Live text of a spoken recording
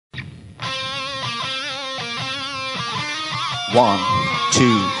1, 2,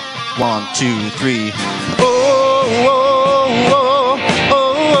 1, 2, 3. Oh, oh, oh,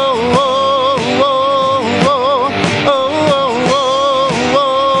 oh,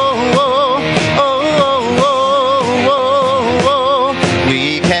 oh, oh.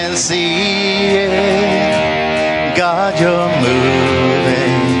 We can see it, God, you're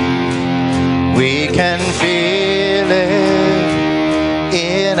moving. We can feel it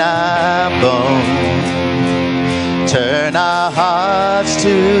in our bones. Turn our hearts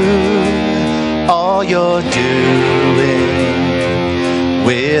to all you're doing.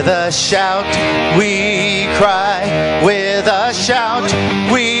 With a shout we cry, with a shout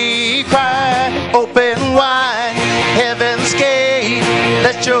we cry. Open wide heaven's gate,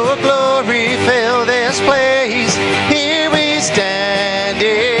 let your glory fill this place. Here we stand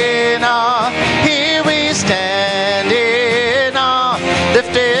in awe, here we stand in awe.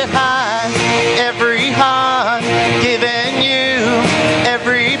 Lifted high, every heart giving you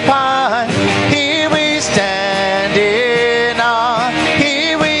every part. Here we stand in awe,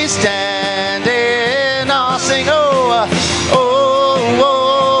 here we stand in awe. Sing oh, oh, oh,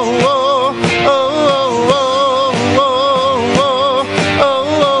 oh, oh, oh, oh,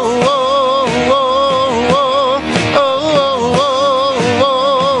 oh,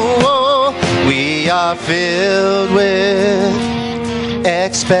 oh. We are filled with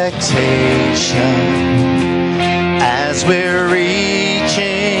expectation as we're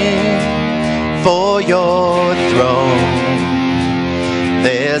reaching for your throne.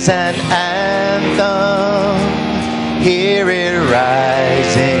 There's an anthem, hear it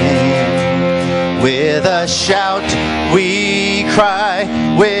rising. With a shout we cry,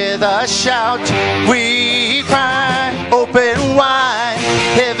 with a shout we cry. Open wide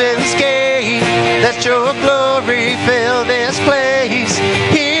heaven's gate, let your glory fill this place.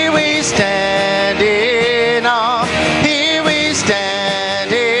 Here we stand in awe, here we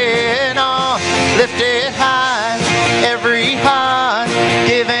stand in awe. Lifted high, every heart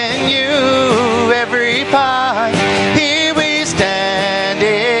giving you every part. Here we stand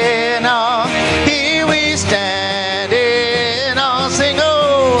in awe, here we stand in awe. Sing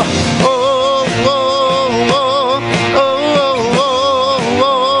oh, oh, oh, oh, oh, oh, oh,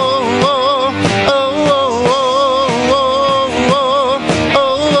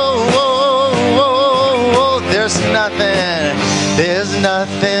 oh. There's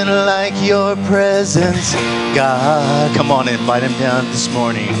nothing like your presence, God. Come on, invite him down this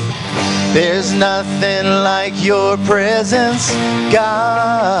morning. There's nothing like your presence,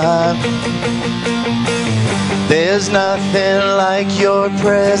 God. There's nothing like your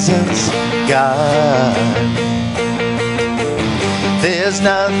presence, God. There's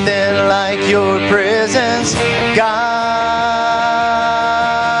nothing like your presence, God.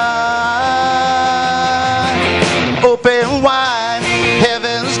 Open wide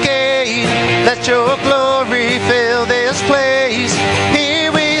heaven's gate, let your glory fill this place.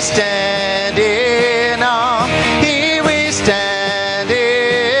 Here we stand in awe, here we stand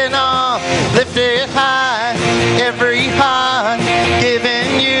in awe. Lifted high, every heart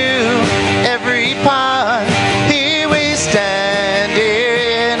giving you every part. Here we stand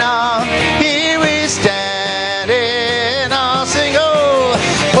in awe, here we stand in awe. Sing oh,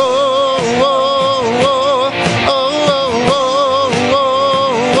 oh, oh, oh, oh, oh,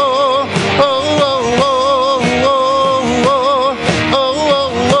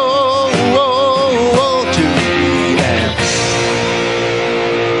 oh, oh, to the end.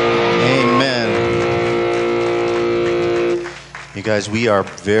 Amen. You guys, we are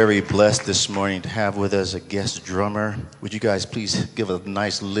very blessed this morning to have with us a guest drummer. Would you guys please give a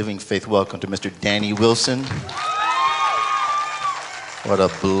nice living faith welcome to Mr. Danny Wilson. What a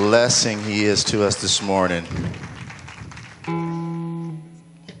blessing he is to us this morning.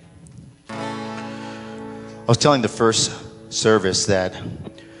 I was telling the first service that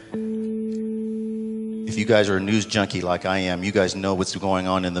if you guys are a news junkie like I am, you guys know what's going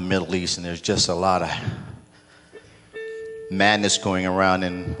on in the Middle East, and there's just a lot of madness going around.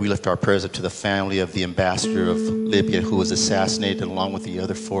 And we lift our prayers up to the family of the ambassador of Libya who was assassinated, along with the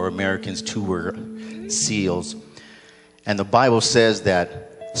other 4 Americans. 2 were SEALs. And the Bible says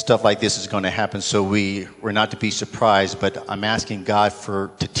that stuff like this is going to happen, so we're not to be surprised. But I'm asking God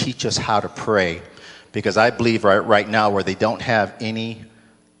to teach us how to pray, because I believe right now where they don't have any,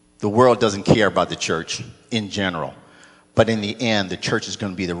 the world doesn't care about the church in general. But in the end, the church is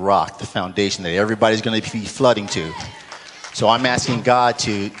going to be the rock, the foundation that everybody's going to be flooding to. So I'm asking God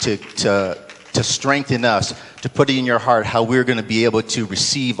to strengthen us, to put it in your heart how we're going to be able to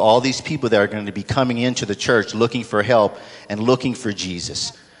receive all these people that are going to be coming into the church looking for help and looking for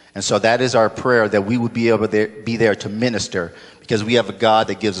Jesus. And so that is our prayer, that we would be able to be there to minister, because we have a God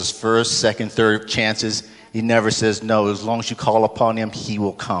that gives us first, second, third chances. He never says no. As long as you call upon him, he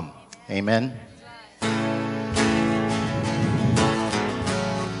will come. Amen.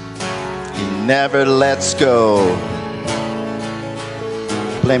 He never lets go.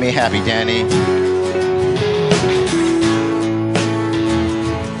 Play me happy, Danny.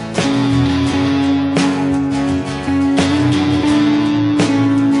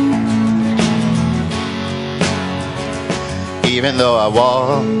 Even though I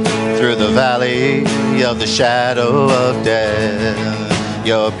walk through the valley of the shadow of death,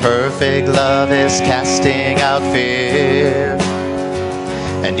 your perfect love is casting out fear.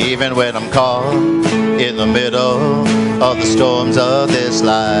 And even when I'm caught in the middle of the storms of this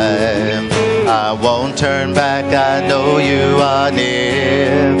life, I won't turn back, I know you are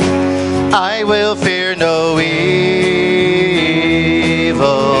near. I will fear no evil,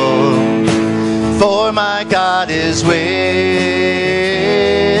 for my God is with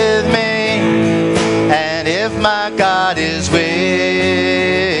me. And if my God is with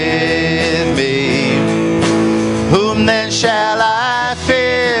me, whom then shall I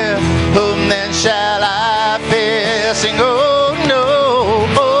fear? Whom then shall I fear? Sing, oh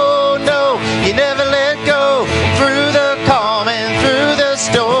no, you never let go. Through the calm and through the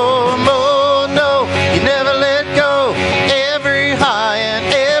storm, oh no, you never let go. Every high and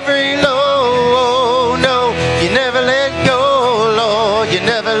every low, oh no, you never let go, Lord, you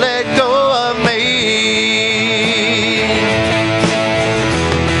never let go of me.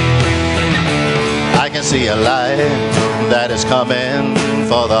 I can see a light that is coming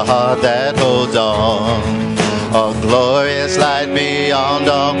for the heart that holds on, a glorious light beyond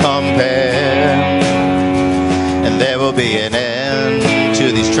all compare. And there will be an end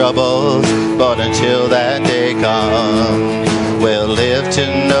to these troubles, but until that day comes, we'll live to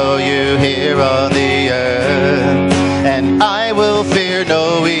know you here on the earth. And I will fear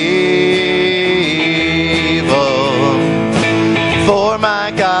no evil, for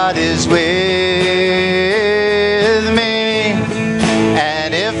my God is with me.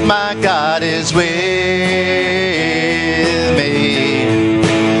 And if my God is with me,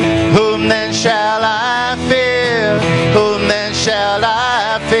 whom then shall I fear? Whom then shall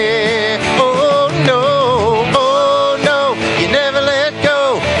I fear? Oh no, you never let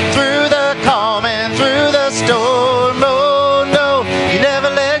go. Through the calm and through the storm, oh no, you never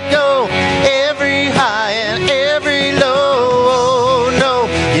let go. Every high and every low, oh no,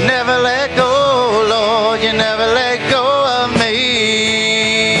 you never let go, Lord, you never let go of me.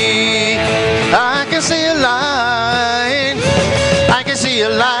 I can see a line, I can see a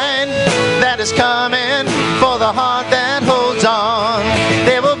line that is coming for the heart that holds on.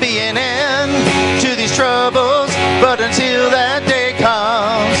 There will be an end to these troubles, but until that day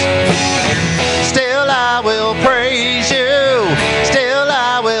comes, still I will praise you, still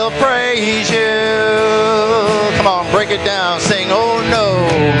I will praise you. Come on, break it down, sing, oh no,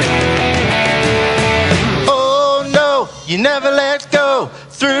 you never let go.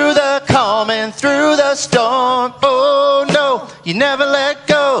 Through the calm and through the storm, oh no, you never let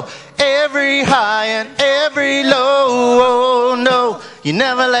go. Every high and every low, oh no, you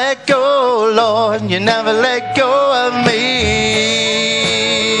never let go, Lord, you never let go of me.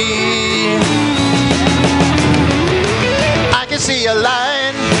 I can see a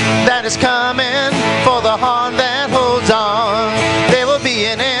line that is coming for the heart that holds on. There will be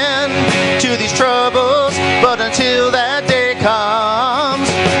an end to these troubles, but until that day comes,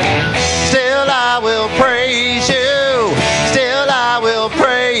 still I will praise you, still I will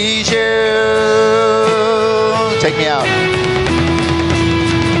praise you. Take me out.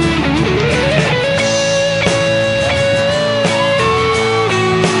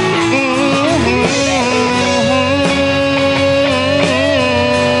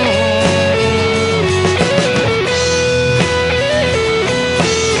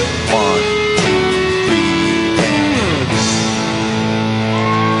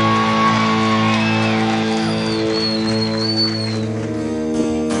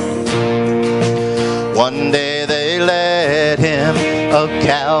 One day they led him up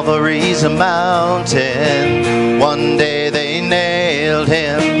Calvary's mountain. One day they nailed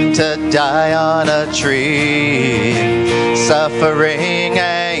him to die on a tree. Suffering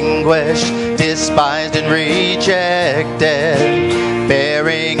anguish, despised and rejected,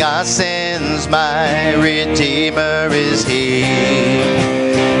 bearing our sins, my Redeemer is he.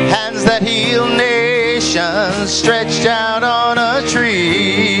 Hands that heal nations stretched out on a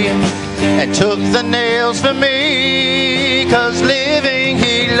tree, and took the nails for me, 'cause living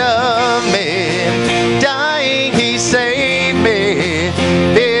he loved me, dying he saved me,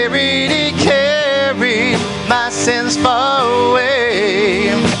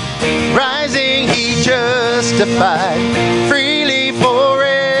 justified freely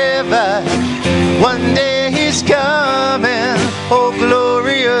forever. One day he's coming, oh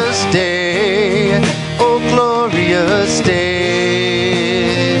glorious day, oh glorious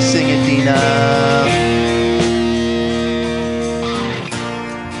day. Sing it, Dina.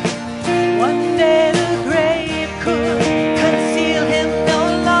 One day the grave could conceal him no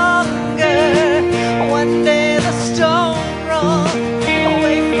longer. One day the stone rolled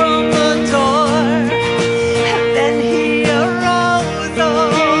away from the door, and then he arose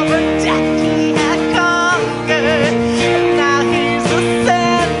over death he had conquered. And now he's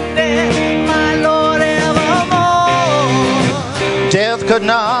ascended, my Lord evermore. Death could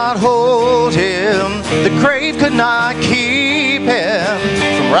not hold him, the grave could not keep him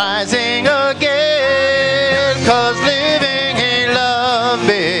from rising again. 'Cause living he loved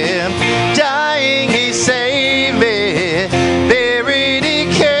me, dying he saved me, buried he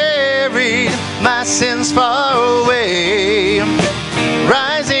carried my sins far away.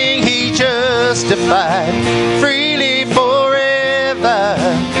 Rising he justified freely forever.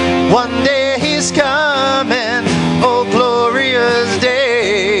 One day he's coming, oh glorious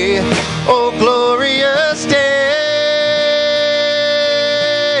day, oh glorious day,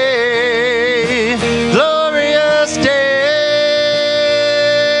 glorious day.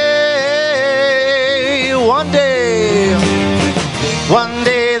 One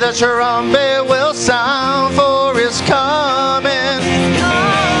day the trumpet will sound for his coming.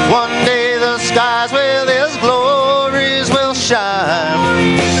 One day the skies with his glories will shine.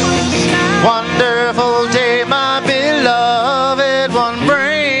 Wonderful day, my beloved one,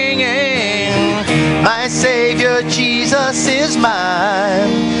 bringing my Savior Jesus is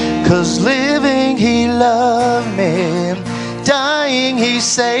mine. 'Cause living he loved me, dying he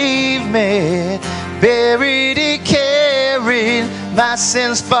saved me, buried he carried my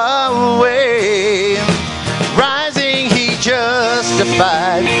sins far away. Rising he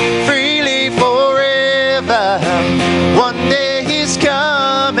justified freely forever. One day he's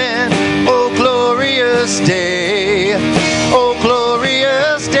coming, oh glorious day, oh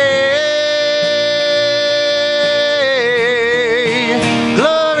glorious day,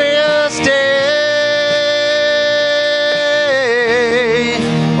 glorious day,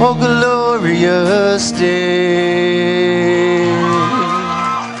 oh glorious day.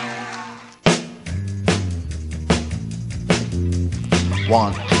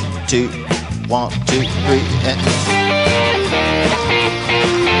 1, 2, 1, 2, 3, and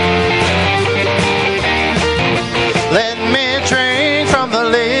let me drink from the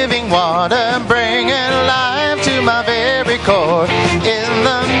living water, bringing life to my very core. In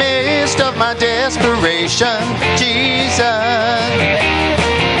the midst of my desperation, Jesus,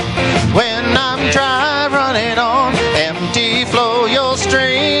 when I'm dry, running on empty, flow your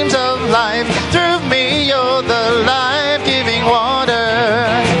streams of life through me. You're the life-giving water,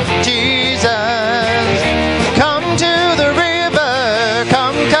 Jesus. Come to the river,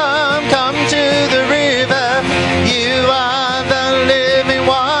 come, come, come to the river. You are the living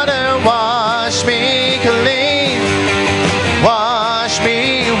water. Wash me clean, wash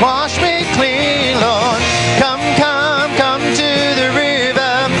me clean, Lord. Come, come, come to the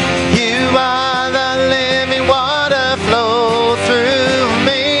river. You are the living water. Flow through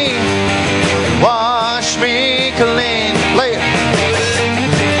me, wash me clean. Lay it.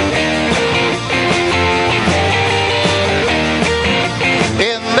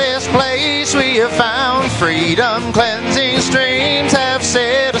 In this place we have found freedom, cleansing streams have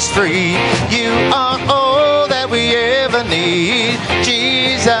set us free. You are all that we ever need,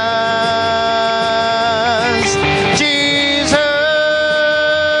 Jesus, Jesus.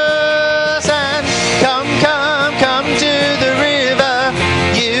 And come, come, come to the river.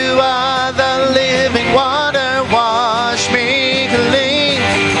 You are the living water. Wash me clean,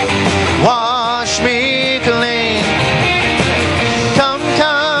 wash me clean. Come,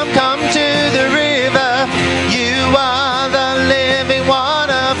 come, come to the river. You are the living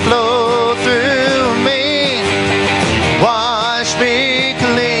water. Flow through me, wash me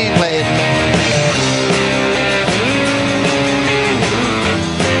clean. Wait.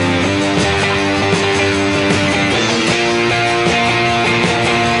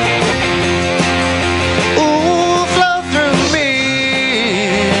 Ooh, flow through me,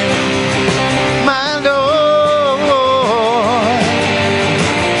 my Lord.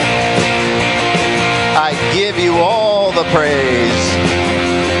 I give you all the praise.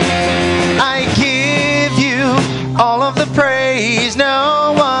 I give you all of the praise.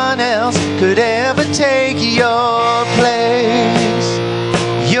 No one else could ever take your place,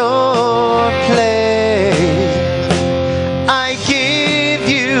 your place. I give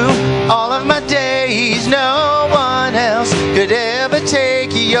you all of my days. No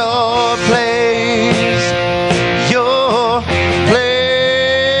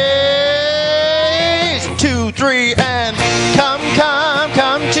 3, and come, come,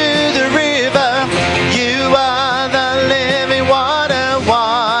 come to the river. You are the living water.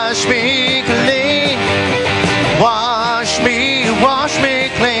 Wash me clean. Wash me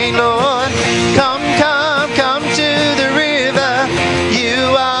clean, Lord. Come, come, come to the river.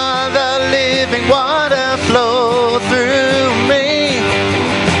 You are the living water. Flow through me.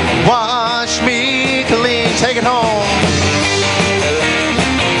 Wash me clean. Take it home.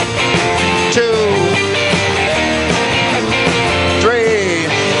 2, 3,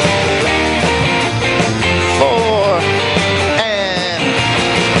 4, and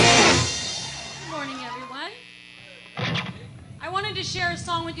Good morning, everyone. I wanted to share a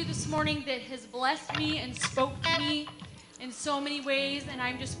song with you this morning that has blessed me and spoke to me in so many ways, and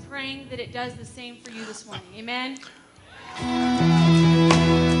I'm just praying that it does the same for you this morning. Amen.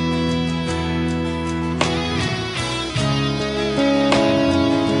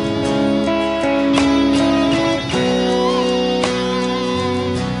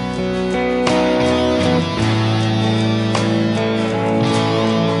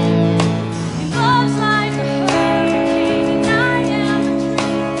 Love's like a hurricane, and I am a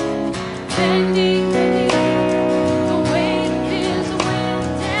tree bending beneath the weight of His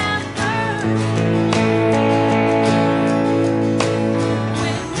wind and mercy.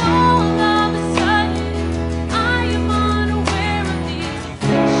 When all of a sudden I am unaware of these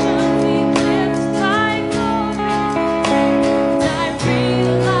afflictions eclipsed by glory, and I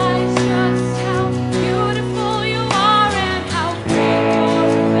realize just how beautiful You are and how great Your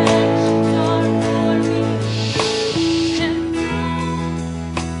affections are for me. And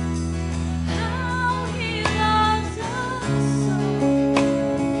how He loves us so.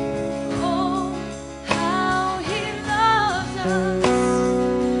 Oh, how He loves us.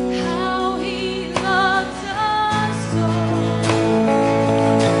 How He loves us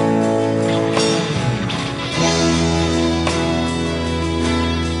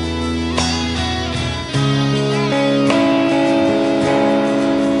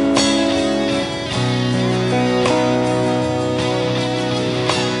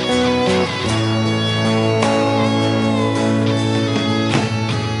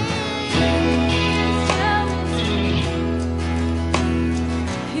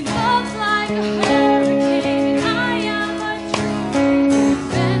He loves like a hurricane, and I am a tree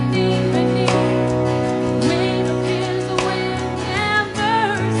bending beneath the weight of His wind and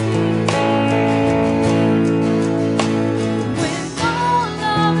mercy. When all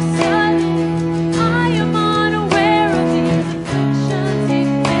of a sudden I am unaware of these afflictions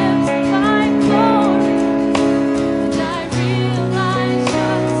eclipsed by glory, and I realize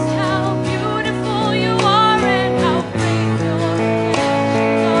just how beautiful You are and how great Your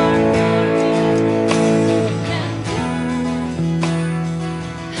affections are for me. And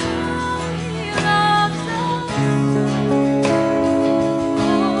how He loves us so.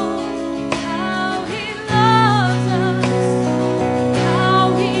 Oh, how He loves us. How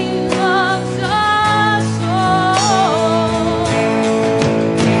He loves us so.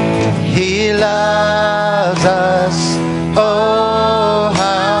 He loves us. Oh,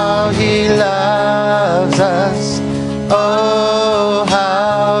 how He loves us. Oh,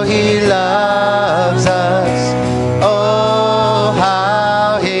 how He loves us. Oh,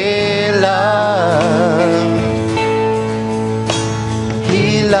 how He loves. He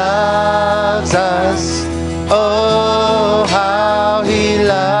loves us. Oh, how He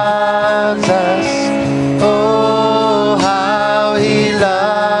loves us. Oh, how He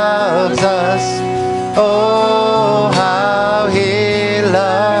loves us. Oh, how He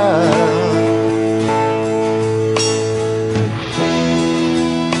loves.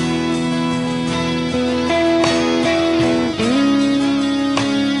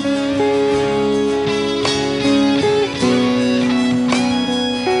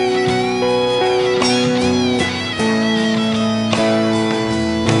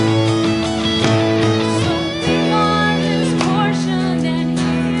 We are His portion, and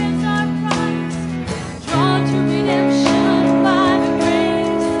He is our prize, drawn to redemption by the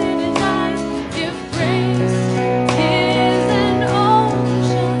grace in His eyes. If grace is an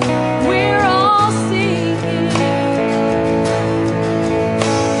ocean, we're all sinking.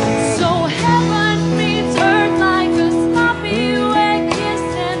 So heaven meets earth like a sloppy wet kiss,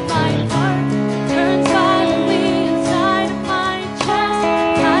 and my heart turns violently inside of my chest.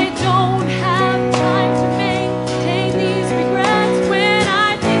 I don't have time to maintain these regrets when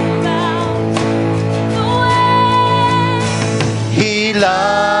I think about the way He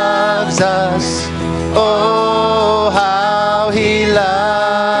loves us. Oh, how He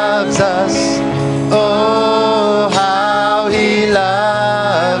loves us. Oh, how He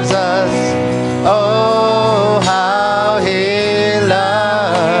loves us. Oh,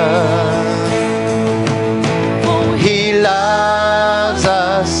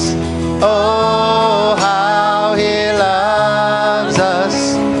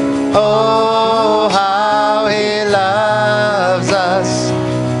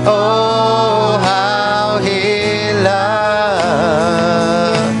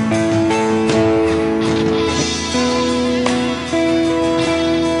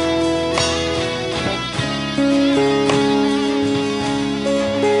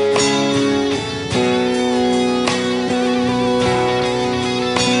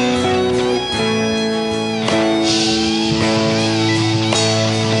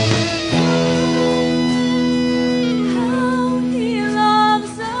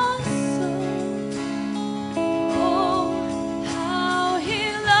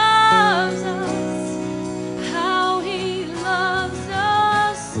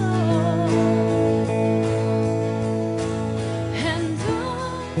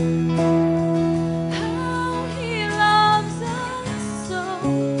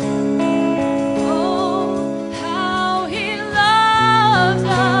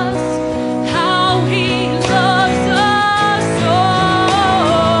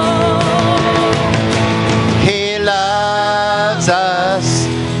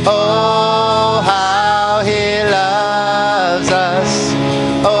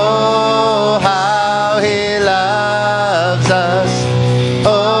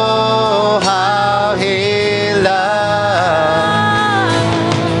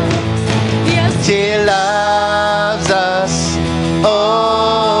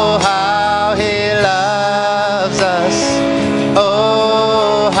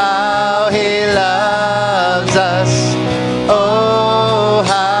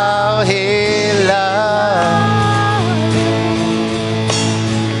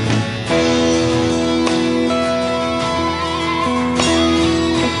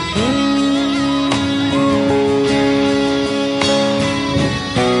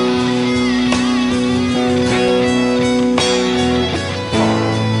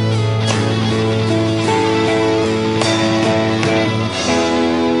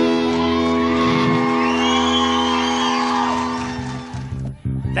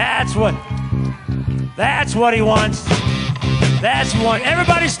 That's what he wants. That's one.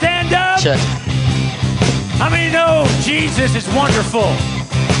 Everybody stand up. Check. How many know Jesus is wonderful?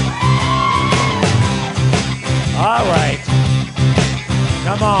 All right.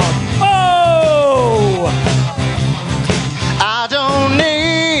 Come on. Oh! I don't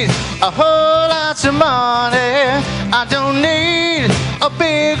need a whole lot of money. I don't need a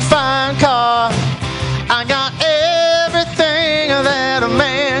big fine car. I got everything that a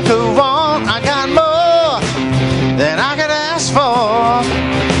man could want. I got more than I could ask for. I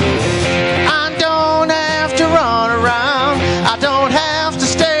don't have to run around. I don't have to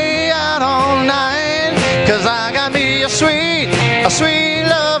stay out all night. 'Cause I got me a sweet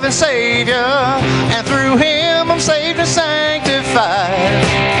loving Savior. And through him I'm saved and sanctified.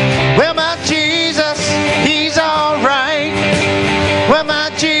 Well, my Jesus, he's alright. Well,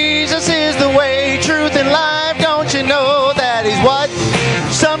 my Jesus is the way, truth, and life. Don't you know that he's what?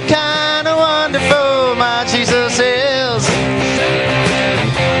 Some kind of wonderful. My Jesus is.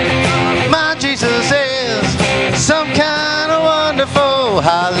 My Jesus is some kind of wonderful.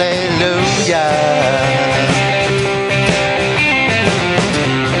 Hallelujah.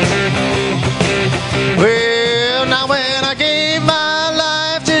 Well, now when I gave my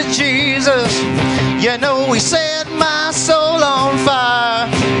life to Jesus, you know he set my soul on fire.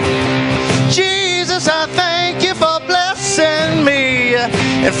 Jesus, I thank you for blessing me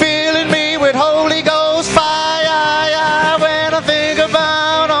and filling me with Holy Ghost fire. When I think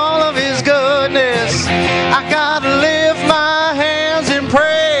about all of his goodness, I gotta lift my hands in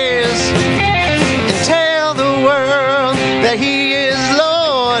praise and tell the world that he is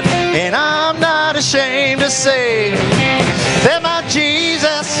Lord. And I'm not ashamed to say that my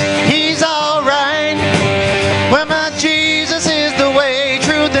Jesus, he's alright. Well, my Jesus is the way,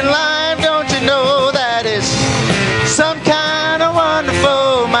 truth, and life. Don't you know that is some kind of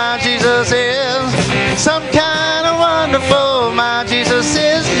wonderful. My Jesus is some kind of wonderful. My Jesus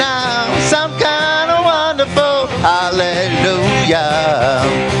is now some kind of wonderful. Hallelujah.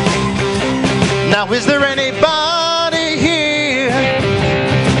 Now, is there anybody here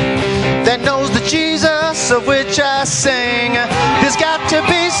that knows the Jesus of which I sing? There's got to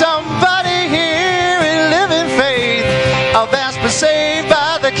be somebody here in living faith that's been saved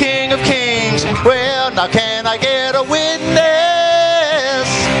by the King of Kings. Well, now can I get a witness?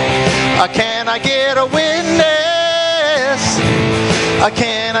 Can I get a witness?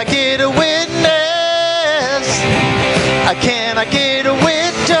 Can I get a witness? Can I get a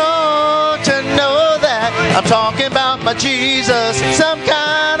witness to know that I'm talking about my Jesus? Some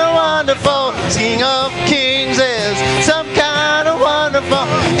kind of wonderful. King of Kings is some kind of wonderful.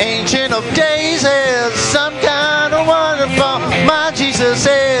 Ancient of Days is some kind of wonderful. My Jesus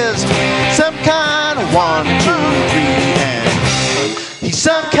is some kind of 1, 2, 3, and he's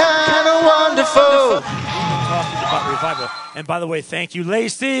some kind of wonderful. Talking about revival. And by the way, thank you,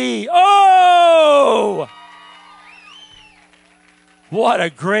 Lacy. Oh! What a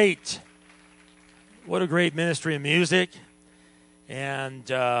great ministry of music.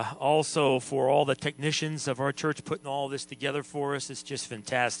 And also for all the technicians of our church putting all this together for us. It's just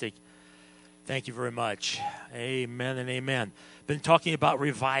fantastic. Thank you very much. Amen and amen. Been talking about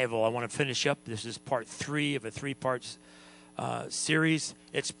revival. I want to finish up. This is part 3 of a 3-part series.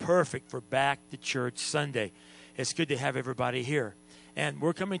 It's perfect for Back to Church Sunday. It's good to have everybody here. And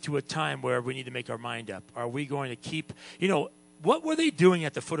we're coming to a time where we need to make our mind up. Are we going to keep, what were they doing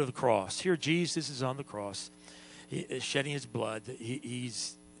at the foot of the cross? Here Jesus is on the cross. He is shedding his blood.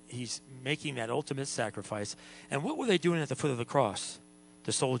 He's making that ultimate sacrifice. And what were they doing at the foot of the cross?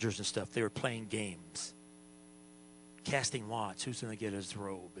 The soldiers and stuff. They were playing games. Casting lots. Who's going to get his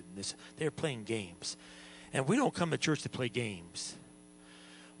robe? And this. They were playing games. And we don't come to church to play games.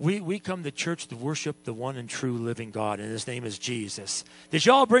 We come to church to worship the one and true living God, and his name is Jesus. Did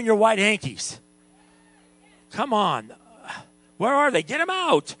y'all bring your white hankies? Come on. Where are they? Get them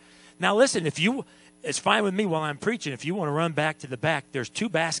out. Now listen, it's fine with me while I'm preaching. If you want to run back to the back, there's 2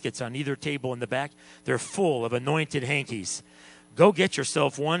 baskets on either table in the back. They're full of anointed hankies. Go get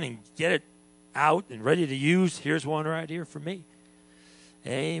yourself one and get it out and ready to use. Here's one right here for me.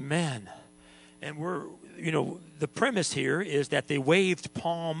 Amen. And the premise here is that they waved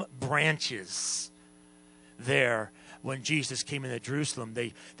palm branches there when Jesus came into Jerusalem.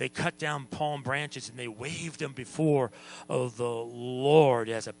 They cut down palm branches and they waved them before the Lord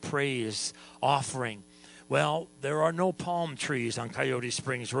as a praise offering. Well, there are no palm trees on Coyote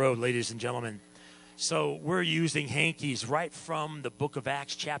Springs Road, ladies and gentlemen. So we're using hankies right from the book of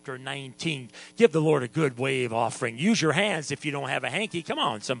Acts chapter 19. Give the Lord a good wave offering. Use your hands if you don't have a hanky. Come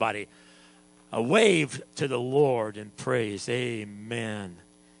on, somebody. A wave to the Lord in praise. Amen.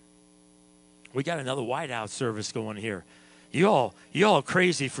 We got another White House service going here. You all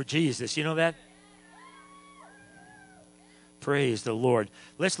crazy for Jesus. You know that? Praise the Lord.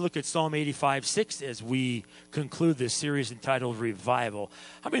 Let's look at Psalm 85:6 as we conclude this series entitled Revival.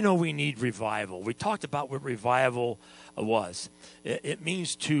 How many know we need revival? We talked about what revival was. It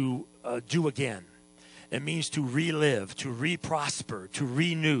means to do again. It means to relive, to re-prosper, to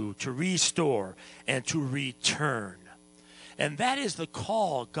renew, to restore, and to return. And that is the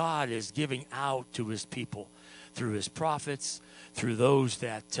call God is giving out to his people through his prophets, through those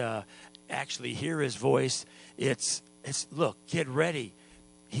that actually hear his voice. It's look, get ready.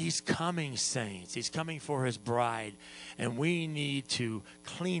 He's coming, saints. He's coming for his bride. And we need to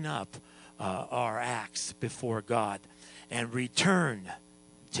clean up our acts before God and return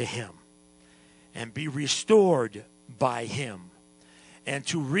to him and be restored by him and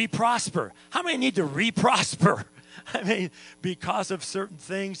to re-prosper. How many need to re-prosper? I mean, because of certain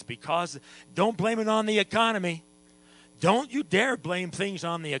things, don't blame it on the economy. Don't you dare blame things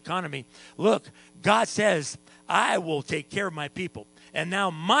on the economy. Look, God says, I will take care of my people. And now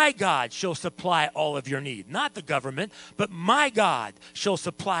my God shall supply all of your need. Not the government, but my God shall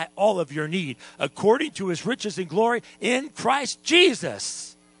supply all of your need according to his riches and glory in Christ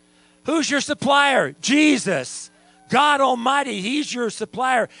Jesus. Who's your supplier? Jesus. God Almighty, he's your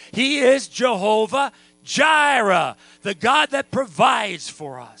supplier. He is Jehovah Jireh, the God that provides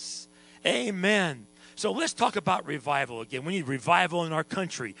for us. Amen. So let's talk about revival again. We need revival in our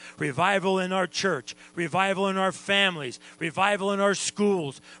country, revival in our church, revival in our families, revival in our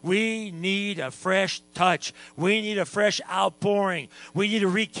schools. We need a fresh touch. We need a fresh outpouring. We need a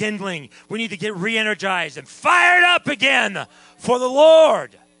rekindling. We need to get re-energized and fired up again for the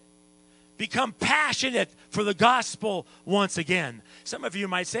Lord. Become passionate for the gospel once again. Some of you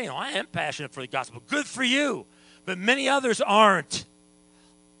might say, oh, I am passionate for the gospel. Good for you. But many others aren't.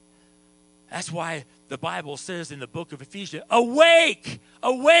 That's why the Bible says in the book of Ephesians, awake,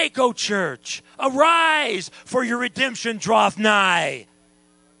 awake, O church. Arise, for your redemption draweth nigh.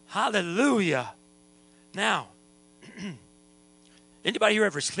 Hallelujah. Now, anybody here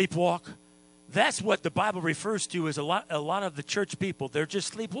ever sleepwalk? That's what the Bible refers to as a lot of the church people. They're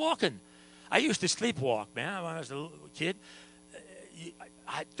just sleepwalking. I used to sleepwalk, man, when I was a little kid.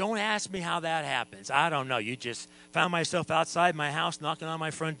 Don't ask me how that happens. I don't know. You just found myself outside my house knocking on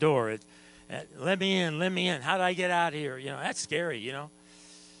my front door. Let me in, let me in. How did I get out of here? You know, that's scary, you know.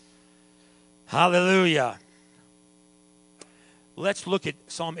 Hallelujah. Let's look at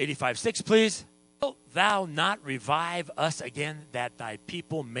Psalm 85:6, please. Wilt thou not revive us again, that thy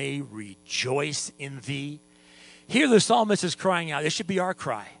people may rejoice in thee? Here the psalmist is crying out. This should be our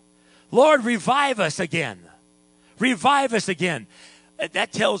cry. Lord, revive us again. Revive us again.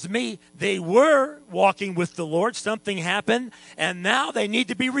 That tells me they were walking with the Lord. Something happened, and now they need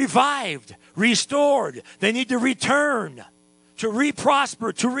to be revived, restored. They need to return, to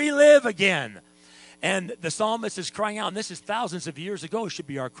re-prosper, to relive again. And the psalmist is crying out, and this is thousands of years ago. It should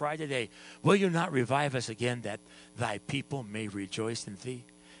be our cry today. Will you not revive us again, that thy people may rejoice in thee?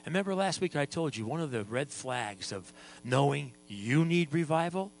 And remember last week I told you one of the red flags of knowing you need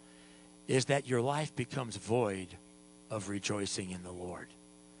revival is that your life becomes void of rejoicing in the Lord.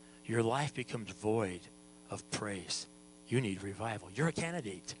 Your life becomes void of praise. You need revival. You're a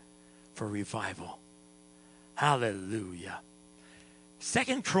candidate for revival. Hallelujah.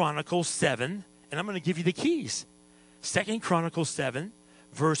 2 Chronicles 7, and I'm going to give you the keys. 2 Chronicles 7,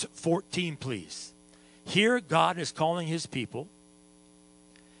 verse 14, please. Here God is calling his people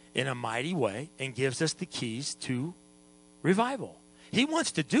in a mighty way and gives us the keys to revival. He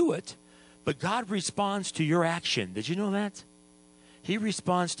wants to do it, but God responds to your action. Did you know that? He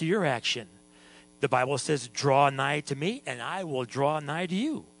responds to your action. The Bible says, draw nigh to me, and I will draw nigh to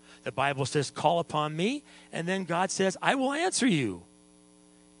you. The Bible says, call upon me, and then God says, I will answer you.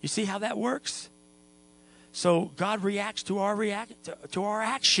 You see how that works? So God reacts to our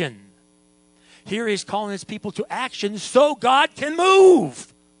action. Here he's calling his people to action so God can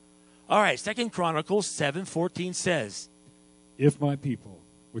move. All right, 2 Chronicles 7:14 says, If my people,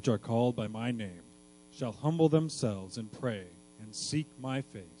 which are called by my name, shall humble themselves and pray and seek my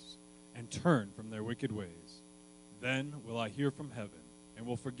face and turn from their wicked ways, then will I hear from heaven and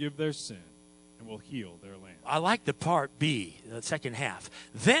will forgive their sin and will heal their land. I like the part B, the second half.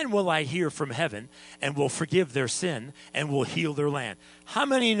 Then will I hear from heaven and will forgive their sin and will heal their land. How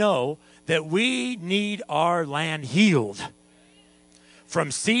many know that we need our land healed?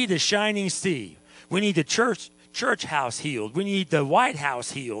 From sea to shining sea. We need the church house healed. We need the White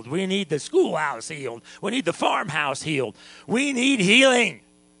House healed. We need the schoolhouse healed. We need the farmhouse healed. We need healing.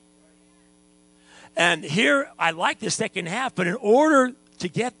 And here, I like the second half, but in order to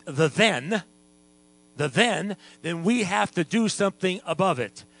get the then, the then we have to do something above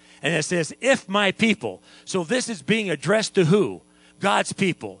it. And it says, if my people. So this is being addressed to who? God's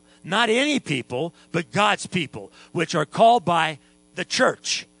people. Not any people, but God's people, which are called by the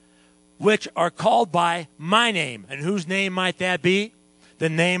church, which are called by my name. And whose name might that be? The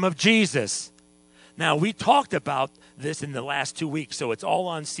name of Jesus. Now, we talked about this in the last 2 weeks, so it's all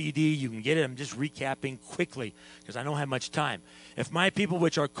on CD. You can get it. I'm just recapping quickly because I don't have much time. If my people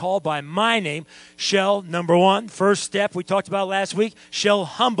which are called by my name shall, number one, first step we talked about last week, shall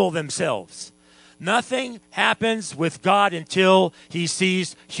humble themselves. Nothing happens with God until he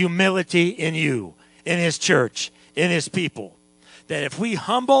sees humility in you, in his church, in his people. That if we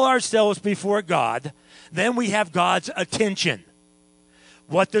humble ourselves before God, then we have God's attention.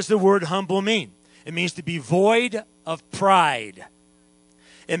 What does the word humble mean? It means to be void of pride.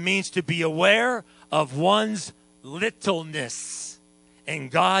 It means to be aware of one's littleness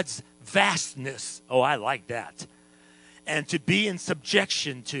and God's vastness. Oh, I like that. And to be in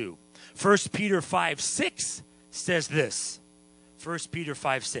subjection to. 1 Peter 5:6 says this. 1 Peter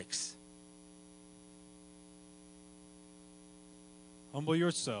 5:6. Humble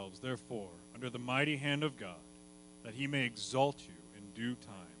yourselves, therefore, under the mighty hand of God, that he may exalt you in due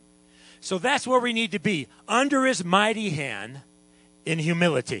time. So that's where we need to be, under his mighty hand in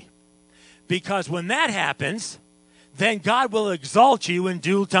humility. Because when that happens, then God will exalt you in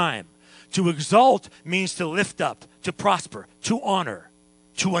due time. To exalt means to lift up, to prosper, to honor,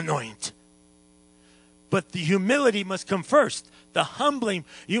 to anoint. But the humility must come first. The humbling,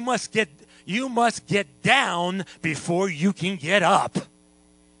 you must get down before you can get up.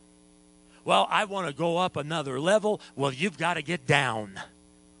 Well, I want to go up another level. Well, you've got to get down.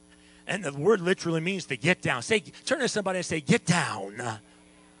 And the word literally means to get down. Turn to somebody and say, get down.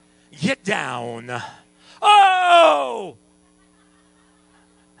 Get down. Oh!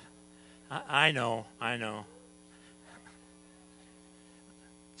 I know.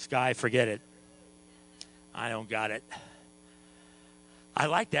 Sky, forget it. I don't got it. I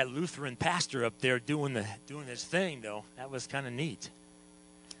like that Lutheran pastor up there doing his thing, though. That was kind of neat.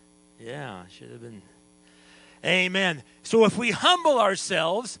 Yeah, should have been. Amen. So if we humble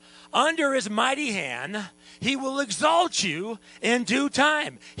ourselves under his mighty hand, he will exalt you in due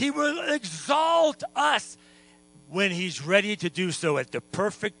time. He will exalt us when he's ready to do so at the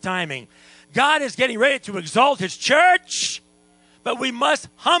perfect timing. God is getting ready to exalt his church, but we must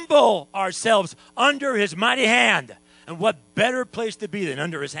humble ourselves under his mighty hand. And what better place to be than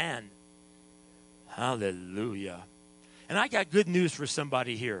under his hand? Hallelujah. And I got good news for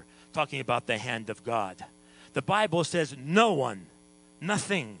somebody here talking about the hand of God. The Bible says no one,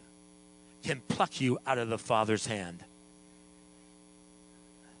 nothing can pluck you out of the Father's hand.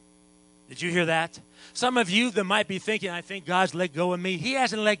 Did you hear that? Some of you that might be thinking, I think God's let go of me. He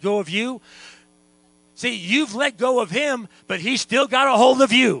hasn't let go of you. See, you've let go of him, but he's still got a hold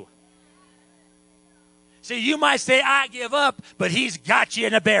of you. See, you might say, I give up, but he's got you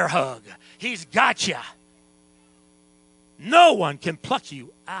in a bear hug. He's got you. No one can pluck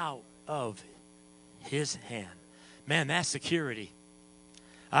you out of his hand. Man, that's security.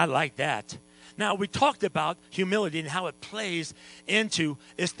 I like that. Now, we talked about humility and how it plays into,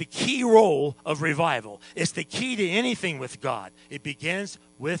 it's the key role of revival. It's the key to anything with God. It begins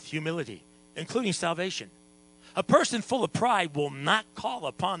with humility, including salvation. A person full of pride will not call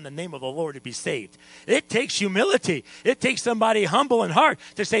upon the name of the Lord to be saved. It takes humility. It takes somebody humble in heart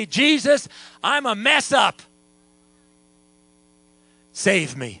to say, Jesus, I'm a mess up.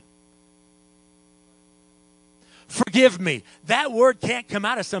 Save me. Forgive me. That word can't come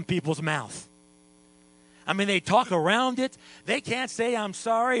out of some people's mouth. I mean, they talk around it. They can't say I'm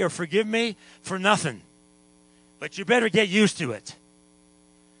sorry or forgive me for nothing. But you better get used to it.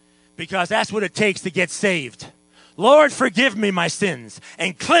 Because that's what it takes to get saved. Lord, forgive me my sins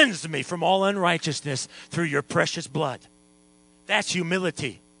and cleanse me from all unrighteousness through your precious blood. That's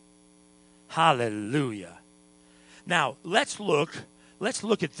humility. Hallelujah. Now, let's look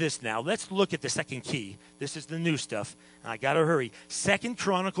at this now. Let's look at the second key. This is the new stuff. I got to hurry. 2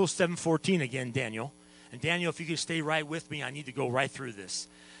 Chronicles 7:14 again, Daniel. And Daniel, if you could stay right with me, I need to go right through this.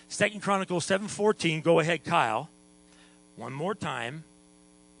 2 Chronicles 7:14. Go ahead, Kyle. One more time.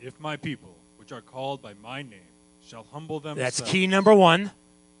 If my people, which are called by my name, shall humble themselves. That's key number 1.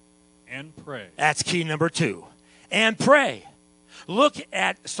 And pray. That's key number 2. And pray. Look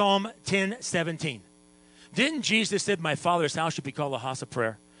at Psalm 10:17. Didn't Jesus said, my Father's house should be called a house of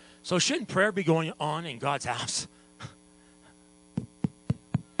prayer? So shouldn't prayer be going on in God's house?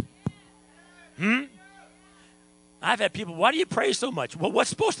 I've had people, why do you pray so much? Well, what's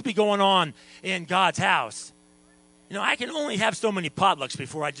supposed to be going on in God's house? You know, I can only have so many potlucks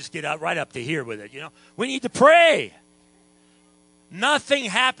before I just get out right up to here with it, you know. We need to pray. Nothing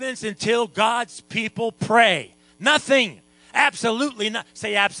happens until God's people pray. Nothing. Absolutely not.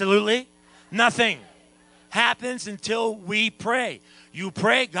 Say absolutely. Nothing happens until we pray. You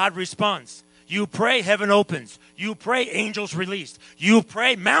pray, God responds. You pray, heaven opens. You pray, angels released. You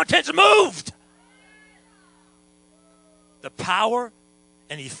pray, mountains moved. The power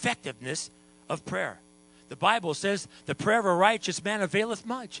and effectiveness of prayer. The Bible says the prayer of a righteous man availeth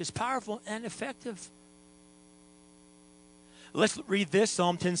much. It's powerful and effective. Let's read this,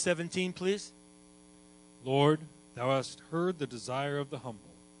 Psalm 10:17, please. Lord, thou hast heard the desire of the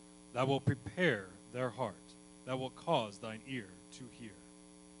humble. Thou wilt prepare their heart. Thou wilt cause thine ear to hear.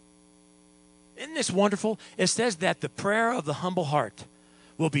 Isn't this wonderful? It says that the prayer of the humble heart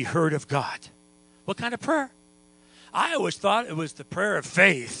will be heard of God. What kind of prayer? I always thought it was the prayer of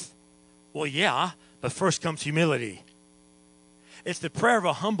faith. Well, yeah, but first comes humility. It's the prayer of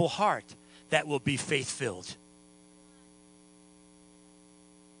a humble heart that will be faith-filled.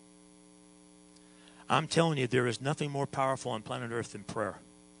 I'm telling you, there is nothing more powerful on planet Earth than prayer.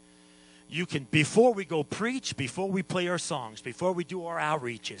 You can, before we go preach, before we play our songs, before we do our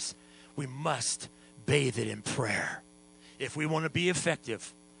outreaches, we must bathe it in prayer if we want to be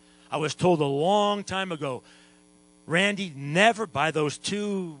effective. I was told a long time ago, Randy, never by those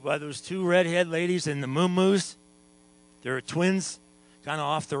two redhead ladies in the muumuus. They're twins, kind of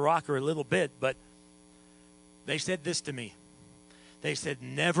off the rocker a little bit, but they said this to me. They said,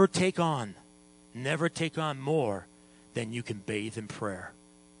 never take on more than you can bathe in prayer.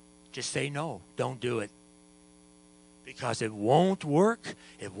 Just say no. Don't do it. Because it won't work,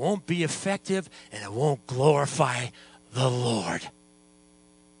 it won't be effective, and it won't glorify the Lord.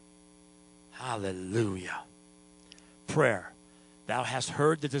 Hallelujah. Prayer. Thou hast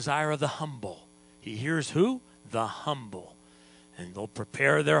heard the desire of the humble. He hears who? The humble. And they'll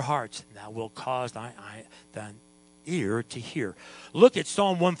prepare their hearts. And thou wilt cause thine ear to hear. Look at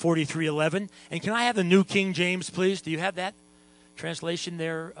Psalm 143:11. And can I have the New King James, please? Do you have that translation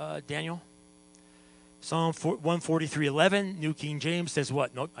there, Daniel? Psalm 143:11, New King James says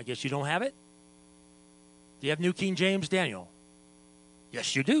what? No, I guess you don't have it? Do you have New King James, Daniel?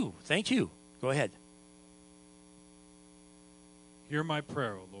 Yes, you do. Thank you. Go ahead. Hear my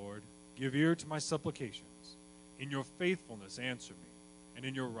prayer, O Lord. Give ear to my supplications. In your faithfulness answer me, and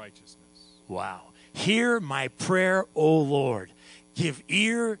in your righteousness. Wow. Hear my prayer, O Lord. Give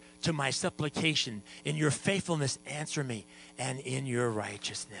ear to my supplication. In your faithfulness answer me, and in your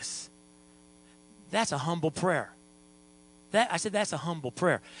righteousness. That's a humble prayer. I said that's a humble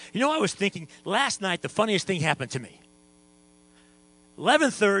prayer. You know, I was thinking, last night the funniest thing happened to me.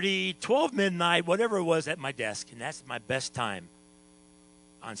 11:30, 12 midnight, whatever it was at my desk, and that's my best time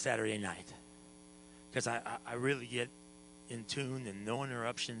on Saturday night. Because I really get in tune and no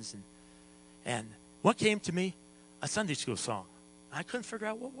interruptions. And what came to me? A Sunday school song. I couldn't figure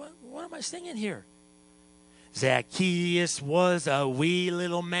out, what am I singing here? Zacchaeus was a wee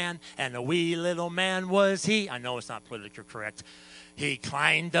little man, and a wee little man was he. I know it's not politically correct. He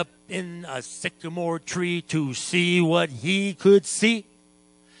climbed up in a sycamore tree to see what he could see.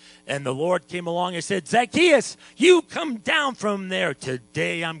 And the Lord came along and said, Zacchaeus, you come down from there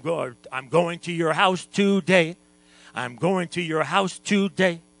today. I'm going to your house today. I'm going to your house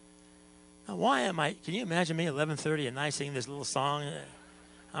today. Now, why am I? Can you imagine me 11:30 at night singing this little song?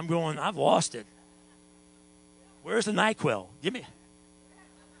 I've lost it. Where's the NyQuil? Give me.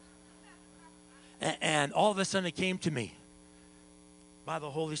 And all of a sudden it came to me by the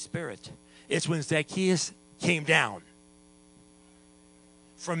Holy Spirit. It's when Zacchaeus came down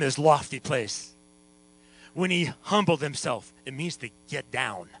from his lofty place. When he humbled himself, it means to get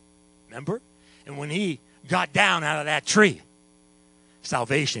down. Remember? And when he got down out of that tree,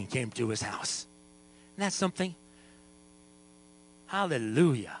 salvation came to his house. And that's something.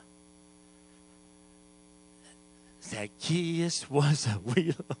 Hallelujah. Zacchaeus was a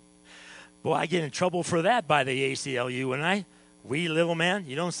wee little... Boy, I get in trouble for that by the ACLU, and I, wee little man,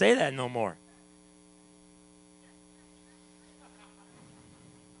 you don't say that no more.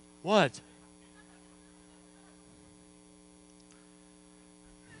 What?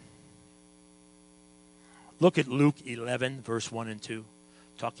 Look at Luke 11, verse 1 and 2,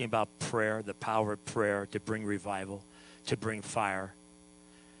 talking about prayer, the power of prayer to bring revival, to bring fire,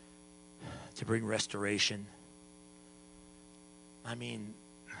 to bring restoration. I mean,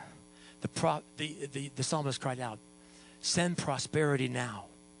 the psalmist cried out, send prosperity now.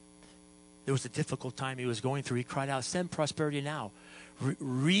 There was a difficult time he was going through. He cried out, send prosperity now.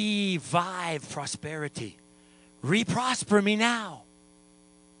 Revive prosperity. Re-prosper me now.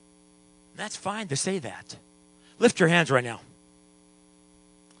 That's fine to say that. Lift your hands right now.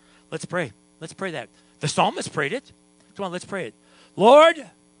 Let's pray. Let's pray that. The psalmist prayed it. Come on, let's pray it. Lord,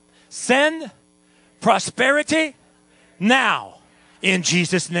 send prosperity now in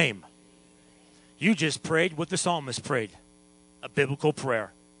Jesus' name. You just prayed what the psalmist prayed. A biblical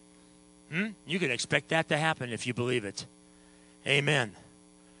prayer. You can expect that to happen if you believe it. Amen.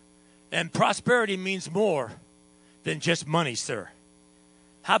 And prosperity means more than just money, sir.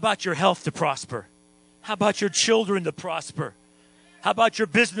 How about your health to prosper? How about your children to prosper? How about your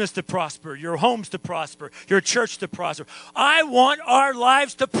business to prosper, your homes to prosper, your church to prosper? I want our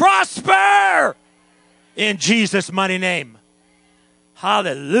lives to prosper in Jesus' mighty name.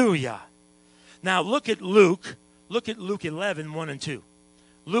 Hallelujah. Now look at Luke. Look at Luke 11, 1 and 2.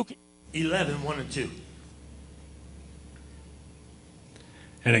 Luke 11, 1 and 2.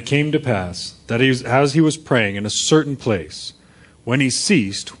 And it came to pass that as he was praying in a certain place, when he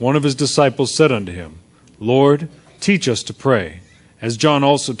ceased, one of his disciples said unto him, Lord, teach us to pray, as John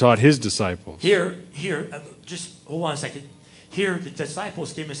also taught his disciples. Here, just hold on a second. Here, the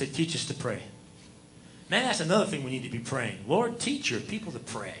disciples came and said, teach us to pray. Man, that's another thing we need to be praying. Lord, teach your people to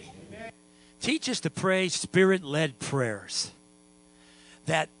pray. Teach us to pray Spirit-led prayers.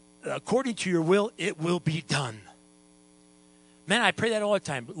 That according to your will, it will be done. Man, I pray that all the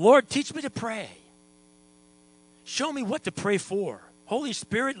time. Lord, teach me to pray. Show me what to pray for. Holy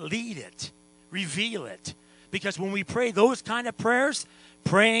Spirit, lead it. Reveal it. Because when we pray those kind of prayers,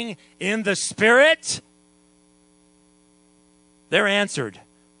 praying in the Spirit, they're answered.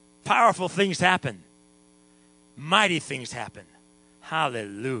 Powerful things happen. Mighty things happen.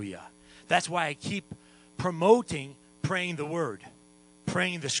 Hallelujah. That's why I keep promoting praying the Word,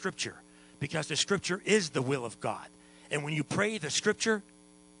 praying the Scripture, because the Scripture is the will of God. And when you pray the Scripture,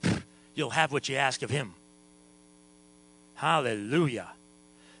 you'll have what you ask of Him. Hallelujah.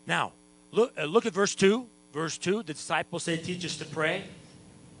 Now, look at verse 2. Verse 2, the disciples say, teach us to pray.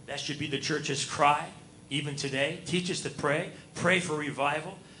 That should be the church's cry, even today. Teach us to pray. Pray for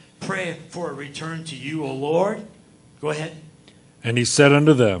revival. Pray for a return to you, O Lord. Go ahead. And he said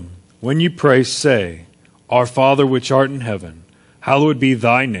unto them, when you pray, say, Our Father which art in heaven, hallowed be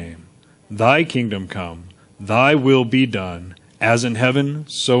thy name. Thy kingdom come, thy will be done, as in heaven,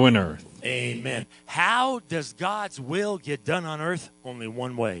 so in earth. Amen. How does God's will get done on earth? Only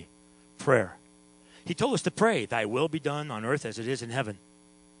one way. Prayer. He told us to pray, thy will be done on earth as it is in heaven.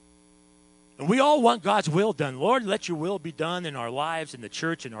 And we all want God's will done. Lord, let your will be done in our lives, in the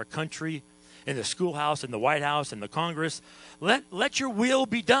church, in our country, in the schoolhouse, in the White House, in the Congress. Let your will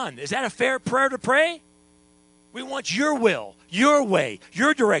be done. Is that a fair prayer to pray? We want your will, your way,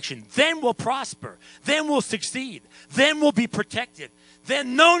 your direction. Then we'll prosper. Then we'll succeed. Then we'll be protected.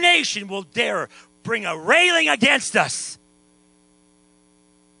 Then no nation will dare bring a railing against us.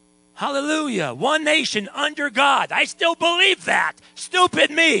 Hallelujah. One nation under God. I still believe that.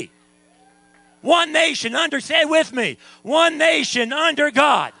 Stupid me. One nation under, say it with me. One nation under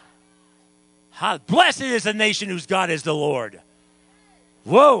God. How blessed is the nation whose God is the Lord.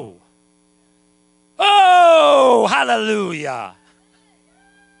 Whoa. Oh, hallelujah.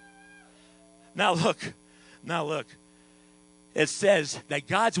 Now look. It says that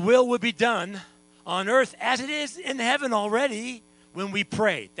God's will will be done on earth as it is in heaven already when we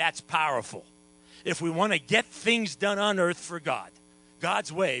pray. That's powerful. If we want to get things done on earth for God,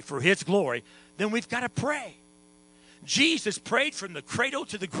 God's way, for His glory, then we've got to pray. Jesus prayed from the cradle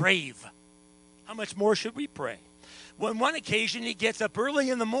to the grave. How much more should we pray? On one occasion, He gets up early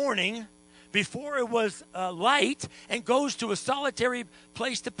in the morning before it was light and goes to a solitary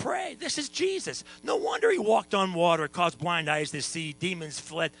place to pray. This is Jesus. No wonder He walked on water, caused blind eyes to see, demons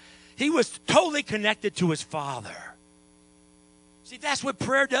fled. He was totally connected to His Father. See, that's what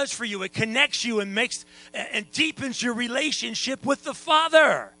prayer does for you. It connects you and makes and deepens your relationship with the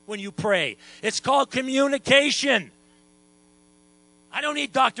Father when you pray. It's called communication. I don't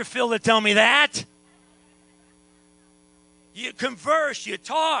need Dr. Phil to tell me that. You converse, you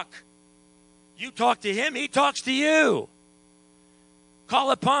talk. You talk to Him, He talks to you.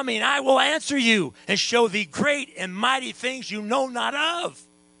 Call upon me and I will answer you and show thee great and mighty things you know not of.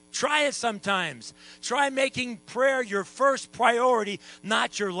 Try it sometimes. Try making prayer your first priority,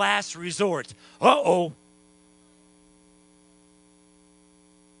 not your last resort. Uh-oh.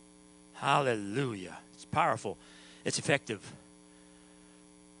 Hallelujah. It's powerful. It's effective.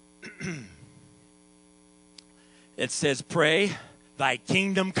 It says, pray, thy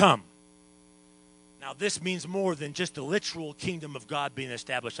kingdom come. Now, this means more than just the literal kingdom of God being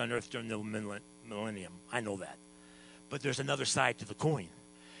established on earth during the millennium. I know that. But there's another side to the coin,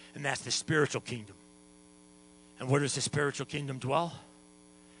 and that's the spiritual kingdom. And where does the spiritual kingdom dwell?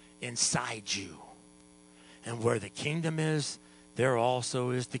 Inside you. And where the kingdom is, there also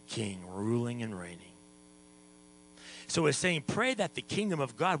is the king ruling and reigning. So it's saying, pray that the kingdom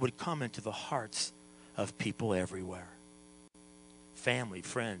of God would come into the hearts of people everywhere. Family,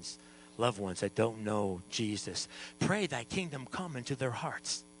 friends, loved ones that don't know Jesus. Pray that kingdom come into their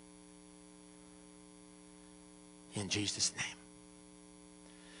hearts. In Jesus' name.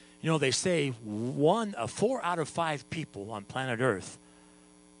 You know, they say 4 out of 5 people on planet Earth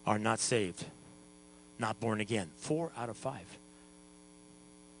are not saved, not born again. 4 out of 5.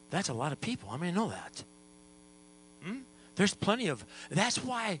 That's a lot of people. I mean, I know that. There's plenty of, that's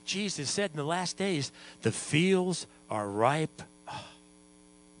why Jesus said in the last days, the fields are ripe.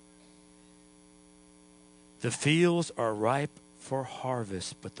 The fields are ripe for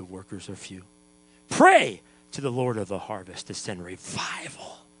harvest, but the workers are few. Pray to the Lord of the harvest to send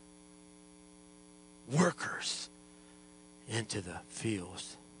revival. Workers into the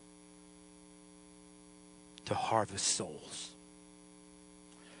fields to harvest souls.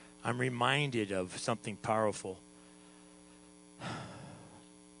 I'm reminded of something powerful.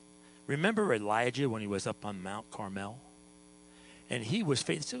 Remember Elijah when he was up on Mount Carmel? And he was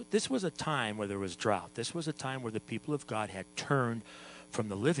faithful. This was a time where there was drought. This was a time where the people of God had turned from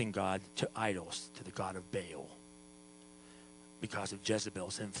the living God to idols, to the god of Baal, because of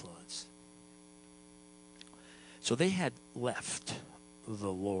Jezebel's influence. So they had left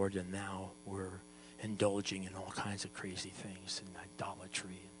the Lord, and now were indulging in all kinds of crazy things, and idolatry,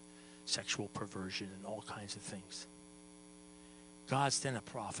 and sexual perversion, and all kinds of things. God sent a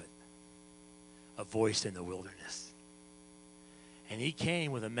prophet, a voice in the wilderness. And he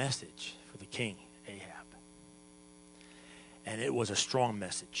came with a message for the king, Ahab. And it was a strong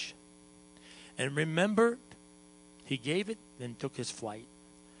message. And remember, he gave it, then took his flight.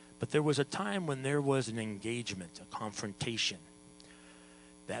 But there was a time when there was an engagement, a confrontation,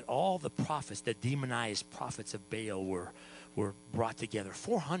 that all the prophets, the demonized prophets of Baal were brought together.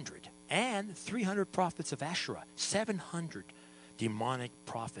 400 and 300 prophets of Asherah. 700 demonic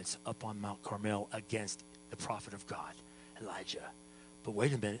prophets up on Mount Carmel against the prophet of God, Elijah. But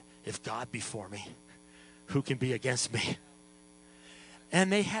wait a minute, if God be for me, who can be against me?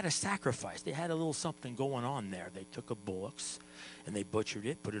 And they had a sacrifice. They had a little something going on there. They took a bullocks and they butchered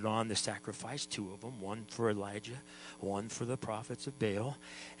it, put it on the sacrifice, 2 of them, one for Elijah, one for the prophets of Baal.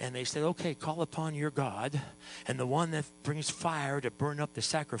 And they said, okay, call upon your God. And the one that brings fire to burn up the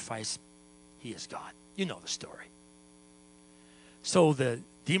sacrifice, he is God. You know the story. So the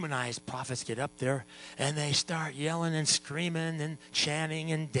demonized prophets get up there and they start yelling and screaming and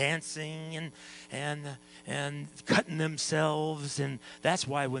chanting and dancing and cutting themselves. And that's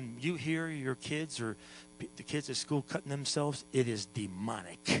why when you hear your kids or the kids at school cutting themselves, it is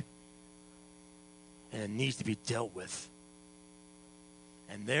demonic. And it needs to be dealt with.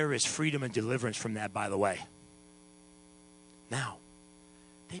 And there is freedom and deliverance from that, by the way. Now,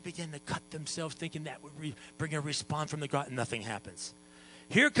 they begin to cut themselves thinking that would bring a response from the God, and nothing happens.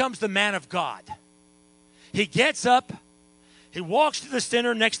 Here comes the man of God. He gets up, he walks to the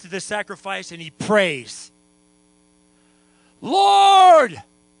center next to the sacrifice, and he prays. Lord!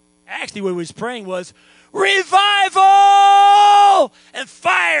 Actually, what he was praying was, revival! And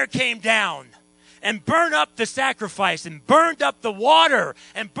fire came down and burned up the sacrifice and burned up the water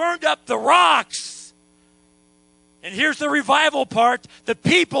and burned up the rocks. And here's the revival part. The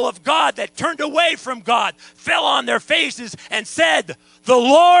people of God that turned away from God fell on their faces and said, the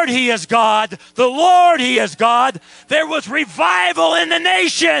Lord, He is God. The Lord, He is God. There was revival in the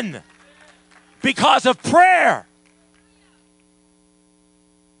nation because of prayer.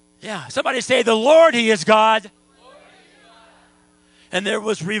 Yeah, somebody say, the Lord, He is God. And there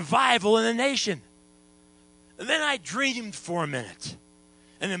was revival in the nation. And then I dreamed for a minute.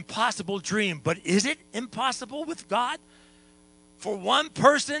 An impossible dream. But is it impossible with God for one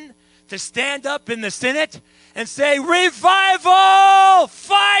person to stand up in the Senate and say, revival,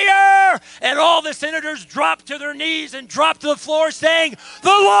 fire? And all the senators drop to their knees and drop to the floor saying, the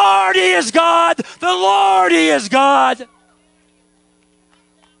Lord, He is God. The Lord, He is God.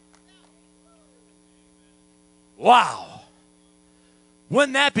 Wow.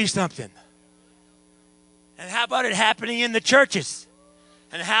 Wouldn't that be something? And how about it happening in the churches?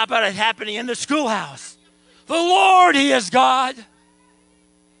 And how about it happening in the schoolhouse? The Lord, He is God.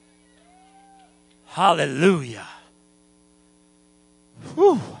 Hallelujah.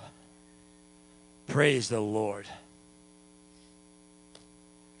 Whew. Praise the Lord.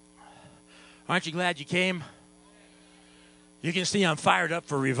 Aren't you glad you came? You can see I'm fired up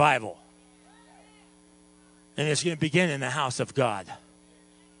for revival. And it's going to begin in the house of God.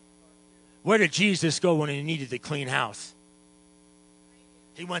 Where did Jesus go when He needed a clean house?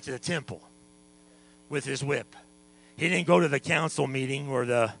 He went to the temple. with his whip. He didn't go to the council meeting or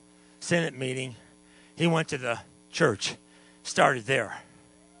the Senate meeting. He went to the church, started there,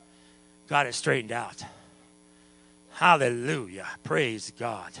 got it straightened out. Hallelujah. Praise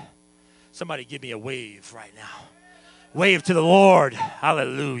God. Somebody give me a wave right now. Wave to the Lord.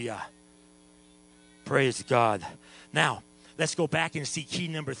 Hallelujah. Praise God. Now, let's go back and see key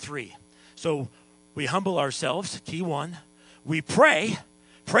number 3. So we humble ourselves, key 1. We pray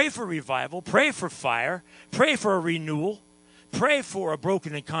for revival, pray for fire, pray for a renewal, pray for a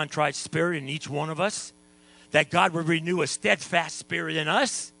broken and contrite spirit in each one of us, that God would renew a steadfast spirit in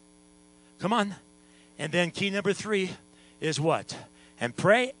us. Come on. And then key number 3 is what? And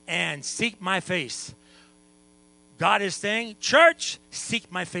pray and seek my face. God is saying, church,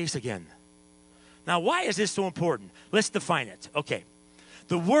 seek my face again. Now, why is this so important? Let's define it. Okay.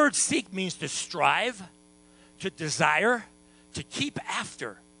 The word seek means to strive, to desire, to keep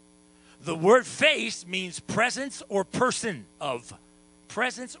after. The word face means presence or person of.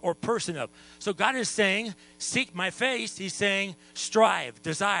 Presence or person of. So God is saying, seek my face. He's saying, strive,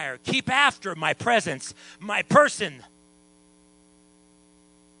 desire, keep after my presence, my person.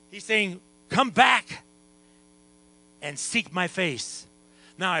 He's saying, come back and seek my face.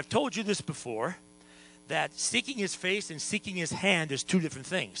 Now, I've told you this before, that seeking his face and seeking his hand is 2 different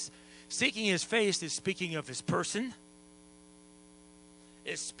things. Seeking his face is speaking of his person.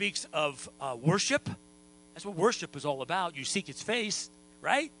 It speaks of worship. That's what worship is all about. You seek his face,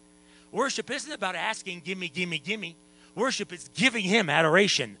 right? Worship isn't about asking, gimme, gimme, gimme. Worship is giving him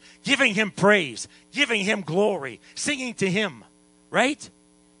adoration, giving him praise, giving him glory, singing to him, right?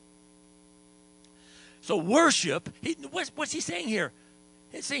 So worship, what's he saying here?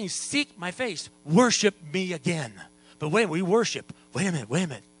 He's saying, seek my face, worship me again. But wait, we worship. Wait a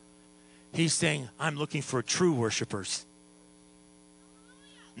minute. He's saying, I'm looking for true worshipers.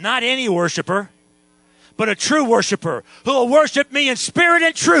 Not any worshiper, but a true worshiper who will worship me in spirit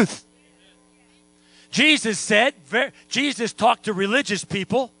and truth. Jesus talked to religious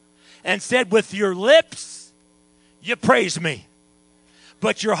people and said, with your lips, you praise me,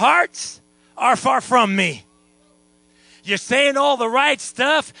 but your hearts are far from me. You're saying all the right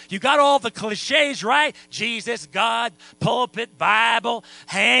stuff. You got all the cliches right. Jesus, God, pulpit, Bible,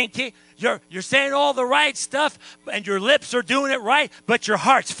 hanky. You're saying all the right stuff, and your lips are doing it right, but your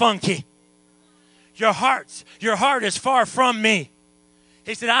heart's funky. Your heart is far from me.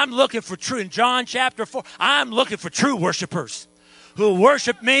 He said, I'm looking for true, in John chapter 4, I'm looking for true worshipers who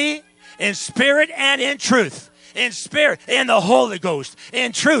worship me in spirit and in truth. In spirit, in the Holy Ghost,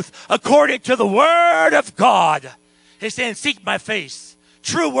 in truth, according to the Word of God. He's saying, seek my face.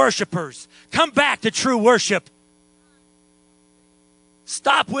 True worshipers, come back to true worship.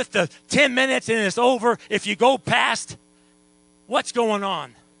 Stop with the 10 minutes and it's over. If you go past, what's going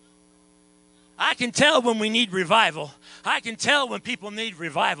on? I can tell when we need revival. I can tell when people need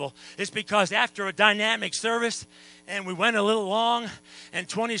revival. It's because after a dynamic service, and we went a little long, and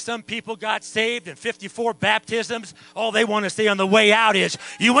 20-some people got saved, and 54 baptisms, all they want to say on the way out is,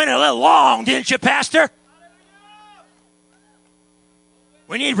 you went a little long, didn't you, Pastor?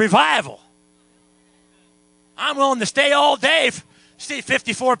 We need revival. I'm willing to stay all day, see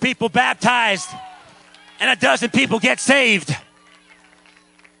 54 people baptized, and a dozen people get saved.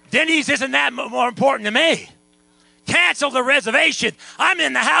 Denny's isn't that more important to me. Cancel the reservation. I'm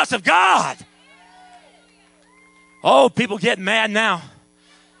in the house of God. Oh, people getting mad now.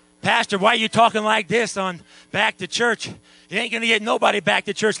 Pastor, why are you talking like this on back to church? You ain't going to get nobody back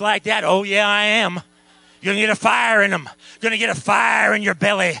to church like that. Oh, yeah, I am. You're going to get a fire in them. You're going to get a fire in your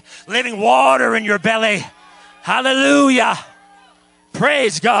belly. Living water in your belly. Hallelujah.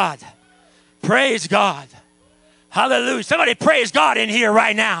 Praise God. Praise God. Hallelujah. Somebody praise God in here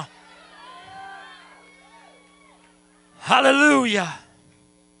right now. Hallelujah.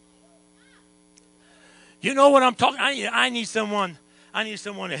 You know what I'm talking? I need someone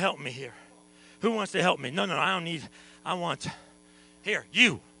to help me here. Who wants to help me? No, I don't need. I want. Here,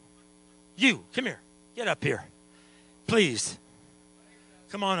 you, come here. Get up here. Please.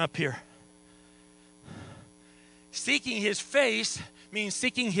 Come on up here. Seeking his face means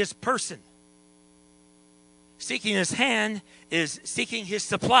seeking his person. Seeking his hand is seeking his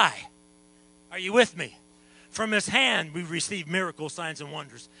supply. Are you with me? From his hand, we receive miracles, signs, and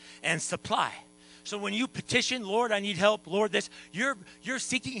wonders, and supply. So when you petition, Lord, I need help, Lord, this, you're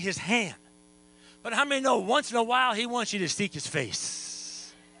seeking his hand. But how many know once in a while he wants you to seek his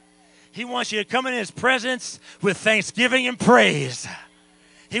face? He wants you to come in his presence with thanksgiving and praise.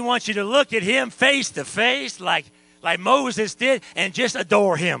 He wants you to look at him face to face like Moses did and just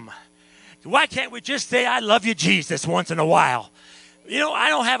adore him. Why can't we just say, I love you, Jesus, once in a while? You know, I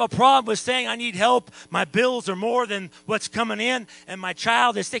don't have a problem with saying I need help. My bills are more than what's coming in, and my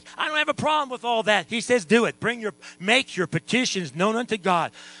child is sick. I don't have a problem with all that. He says, do it. Make your petitions known unto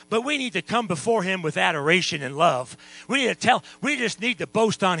God. But we need to come before him with adoration and love. We just need to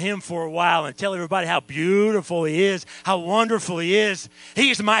boast on him for a while and tell everybody how beautiful he is, how wonderful he is.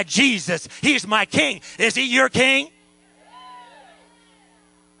 He's my Jesus. He's my King. Is he your King?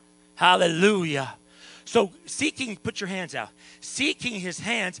 Hallelujah. So put your hands out. Seeking his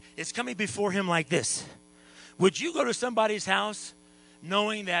hands is coming before him like this. Would you go to somebody's house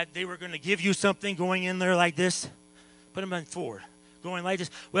knowing that they were going to give you something, going in there like this? Put them on forward. Going like this.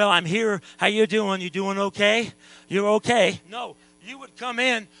 Well, I'm here. How you doing? You doing okay? You're okay? No, you would come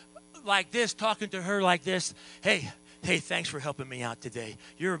in like this, talking to her like this. Hey, thanks for helping me out today.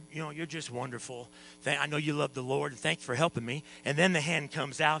 You're just wonderful. I know you love the Lord. Thanks for helping me. And then the hand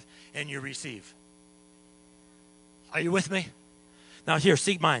comes out and you receive. Are you with me? Now here,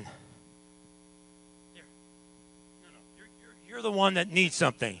 seek mine. Here. No. You're the one that needs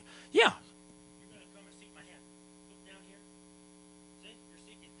something. Yeah. You're going to come and seek my hand. Look down here. See? You're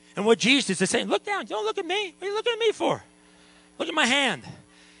seeking. And what Jesus is saying, look down. Don't look at me. What are you looking at me for? Look at my hand.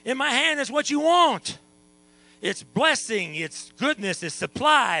 In my hand is what you want. It's blessing. It's goodness. It's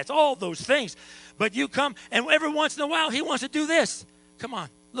supply. It's all those things. But you come, and every once in a while, he wants to do this. Come on.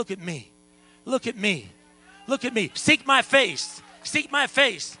 Look at me. Look at me. Look at me. Seek my face. Seek my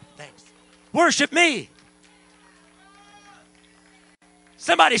face. Thanks. Worship me.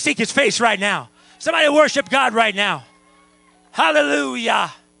 Somebody seek his face right now. Somebody worship God right now.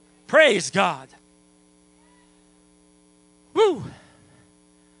 Hallelujah. Praise God. Woo.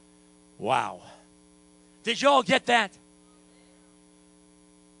 Wow. Did you all get that?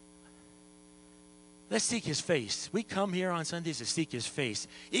 Let's seek his face. We come here on Sundays to seek his face.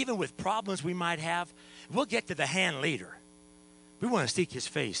 Even with problems we might have, we'll get to the hand later. We want to seek his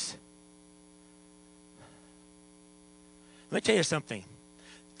face. Let me tell you something.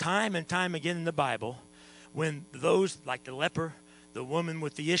 Time and time again in the Bible, when those, like the leper, the woman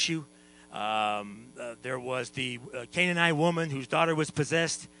with the issue, there was the Canaanite woman whose daughter was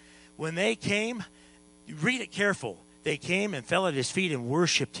possessed. When they came, read it careful. They came and fell at his feet and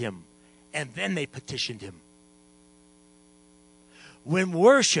worshiped him. And then they petitioned him. When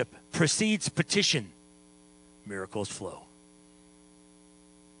worship precedes petition, miracles flow.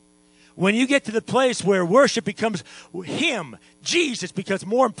 When you get to the place where worship becomes him, Jesus becomes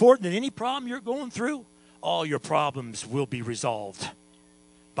more important than any problem you're going through, all your problems will be resolved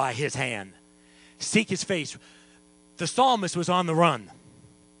by his hand. Seek his face. The psalmist was on the run.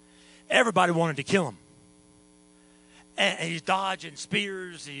 Everybody wanted to kill him. And he's dodging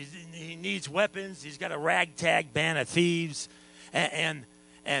spears. He needs weapons. He's got a ragtag band of thieves. And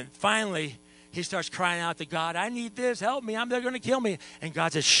finally, he starts crying out to God, I need this. Help me. They're going to kill me. And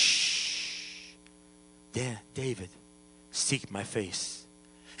God says, shh. David, seek my face.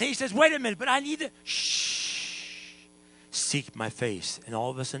 And he says, wait a minute, but I need to, shh. Seek my face. And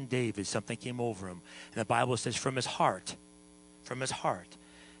all of a sudden, David, something came over him. And the Bible says from his heart,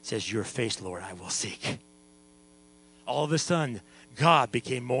 says, your face, Lord, I will seek. All of a sudden, God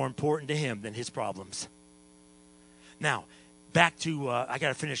became more important to him than his problems. Now, back to, I got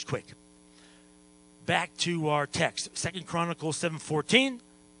to finish quick. Back to our text, 2 Chronicles 7:14.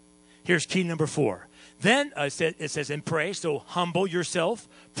 Here's key number 4. Then it says, and pray, so humble yourself,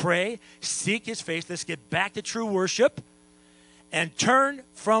 pray, seek his face. Let's get back to true worship and turn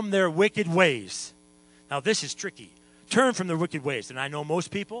from their wicked ways. Now, this is tricky. Turn from their wicked ways. And I know most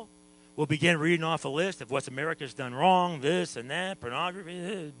people will begin reading off a list of what America's done wrong, this and that,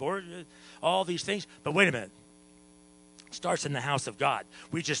 pornography, all these things. But wait a minute. It starts in the house of God.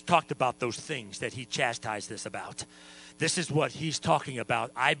 We just talked about those things that he chastised us about. This is what he's talking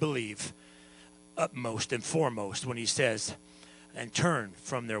about, I believe, utmost and foremost when he says, and turn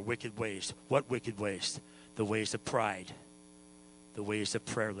from their wicked ways. What wicked ways? The ways of pride, the ways of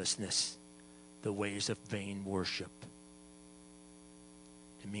prayerlessness, the ways of vain worship.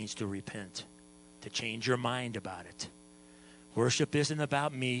 It means to repent, to change your mind about it. Worship isn't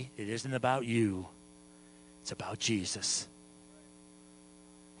about me. It isn't about you. It's about Jesus.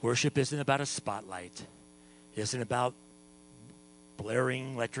 Worship isn't about a spotlight. It isn't about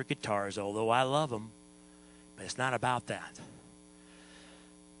blaring electric guitars, although I love them. But it's not about that.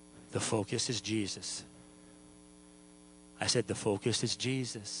 The focus is Jesus. I said the focus is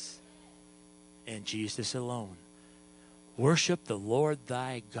Jesus and Jesus alone. Worship the Lord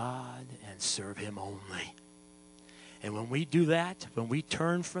thy God and serve him only. And when we do that, when we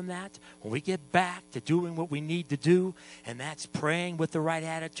turn from that, when we get back to doing what we need to do, and that's praying with the right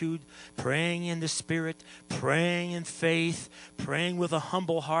attitude, praying in the Spirit, praying in faith, praying with a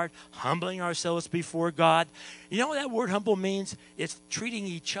humble heart, humbling ourselves before God. You know what that word humble means? It's treating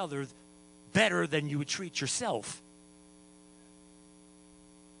each other better than you would treat yourself.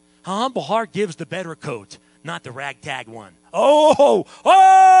 A humble heart gives the better coat, not the ragtag one. Oh!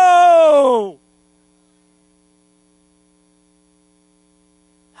 Oh!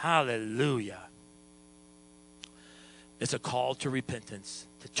 Hallelujah. It's a call to repentance,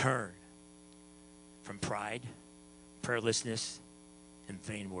 to turn from pride, prayerlessness, and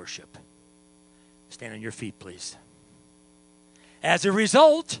vain worship. Stand on your feet, please. As a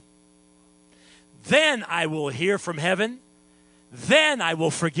result, then I will hear from heaven. Then I will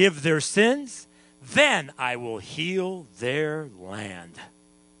forgive their sins. Then I will heal their land.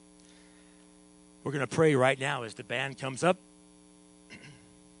 We're going to pray right now as the band comes up.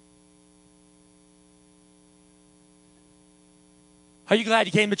 Are you glad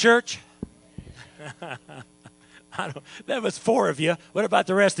you came to church? That was 4 of you. What about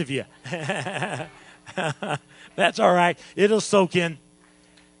the rest of you? That's all right. It'll soak in.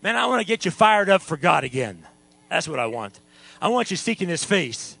 Man, I want to get you fired up for God again. That's what I want. I want you seeking His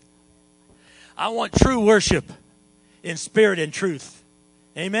face. I want true worship in spirit and truth.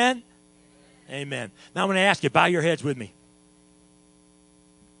 Amen? Amen. Now I'm going to ask you, bow your heads with me.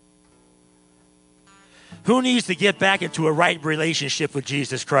 Who needs to get back into a right relationship with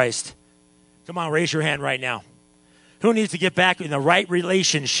Jesus Christ? Come on, raise your hand right now. Who needs to get back in a right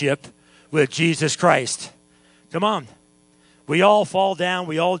relationship with Jesus Christ? Come on. We all fall down.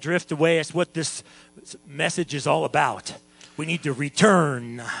 We all drift away. That's what this message is all about. We need to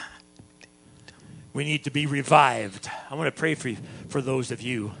return. We need to be revived. I want to pray for those of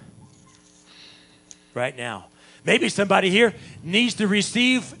you right now. Maybe somebody here needs to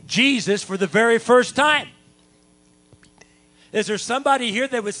receive Jesus for the very first time. Is there somebody here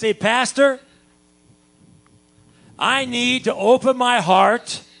that would say, Pastor, I need to open my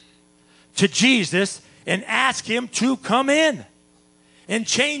heart to Jesus and ask Him to come in and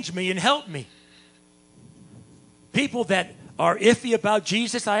change me and help me? People that are iffy about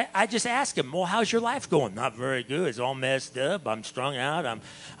Jesus, I just ask them, well, how's your life going? Not very good. It's all messed up. I'm strung out.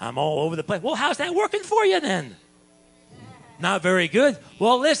 I'm all over the place. Well, how's that working for you then? Not very good.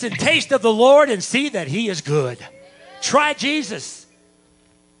 Well, listen, taste of the Lord and see that He is good. Try Jesus.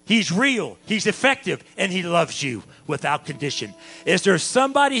 He's real. He's effective. And He loves you without condition. Is there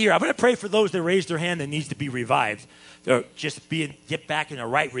somebody here? I'm going to pray for those that raised their hand that needs to be revived. Or just get back in a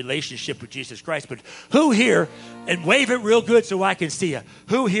right relationship with Jesus Christ. But who here, and wave it real good so I can see you.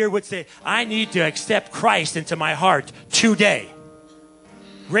 Who here would say, I need to accept Christ into my heart today?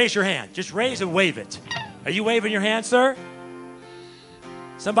 Raise your hand. Just raise and wave it. Are you waving your hand, sir?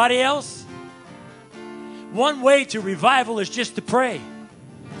 Somebody else? One way to revival is just to pray.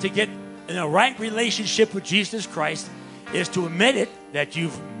 To get in a right relationship with Jesus Christ is to admit it, that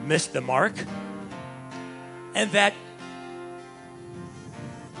you've missed the mark, and that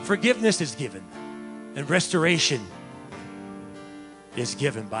forgiveness is given and restoration is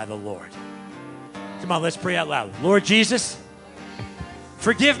given by the Lord. Come on, let's pray out loud. Lord Jesus,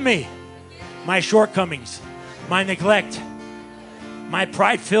 forgive me my shortcomings, my neglect, my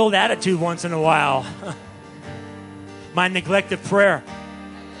pride-filled attitude once in a while, my neglect of prayer.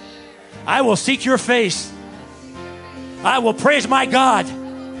 I will seek your face. I will praise my God.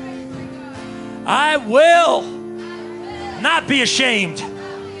 I will not be ashamed.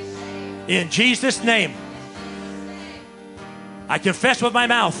 In Jesus' name, I confess with my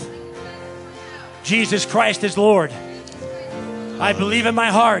mouth, Jesus Christ is Lord. I believe in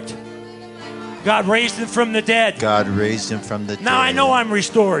my heart, God raised Him from the dead. God raised Him from the dead. Now I know I'm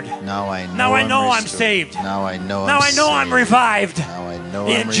restored. Now I know Now I know I'm restored. saved. Now I know Now I know I'm revived. Now I know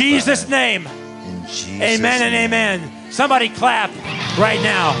In I'm Jesus' revived. name. In Jesus' Amen and name. amen. Somebody clap right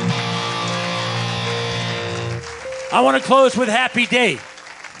now. I want to close with happy day.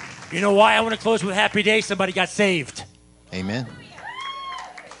 You know why I want to close with happy day? Somebody got saved. Amen.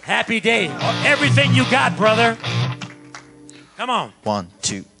 Happy day. Everything you got, brother. Come on. 1,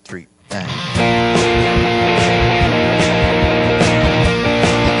 2, 3, bang.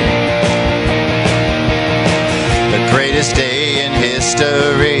 The greatest day in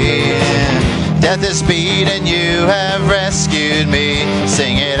history. Death is beat and you have rescued me.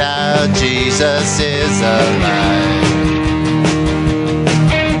 Sing it out, Jesus is alive.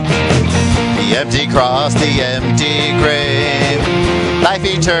 The empty cross, the empty grave. Life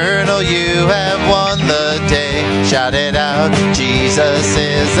eternal, you have won the day. Shout it out, Jesus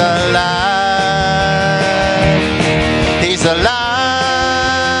is alive. He's alive,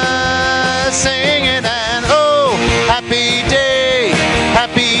 singing and oh, happy day,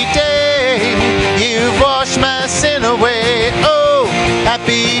 you've washed my sin away. Oh,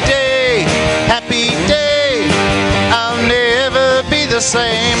 happy day, I'll never be the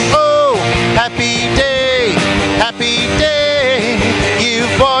same. Oh, happy day,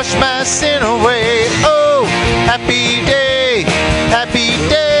 you've washed my sin away. Oh, happy day,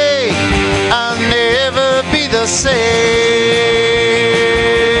 I'll never be the same.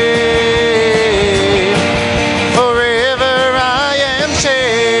 Forever I am changed.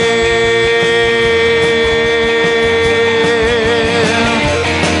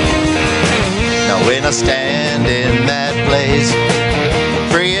 Now when I stand in that place,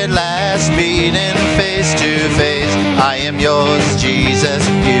 free at last, meeting face to face, I am yours, Jesus,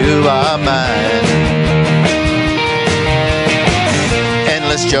 you are mine.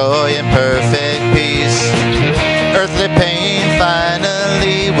 Endless joy and perfect peace, earthly pain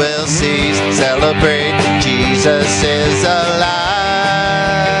finally will cease. Celebrate, Jesus is alive.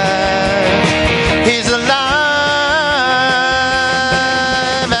 He's alive,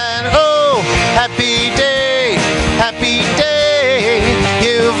 and oh, happy day,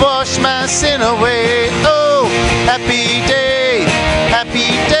 you've washed my sin away. Oh, happy day,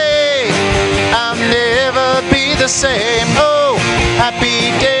 I'll never be the same. Oh,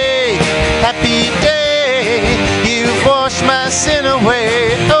 happy day, you've washed my sin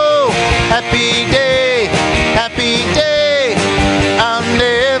away. Oh, happy day, I'll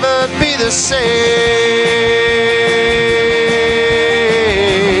never be the same.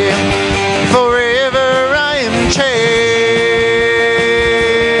 Forever I am changed.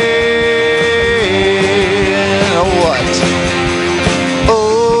 What?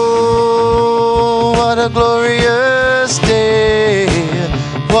 Oh, what a glorious day.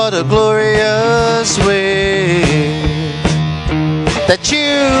 What a glorious way that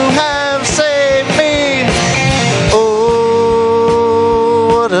you have saved me.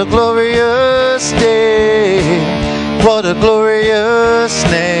 Oh, what a glorious day. What a glorious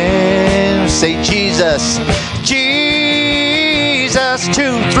name. Say Jesus. Jesus,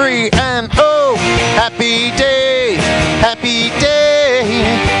 2, 3, and oh, happy day,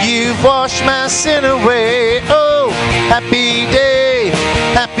 you've washed my sin away. Oh, happy day,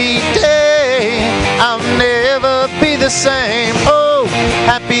 I'll never be the same. Oh,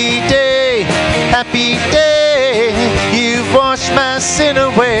 happy day, you've washed my sin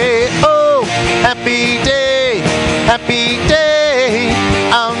away. Oh, happy day,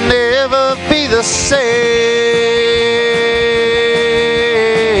 I'll never be the same.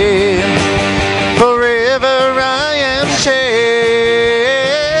 Forever I am changed.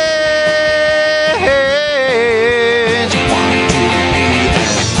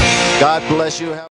 God bless you.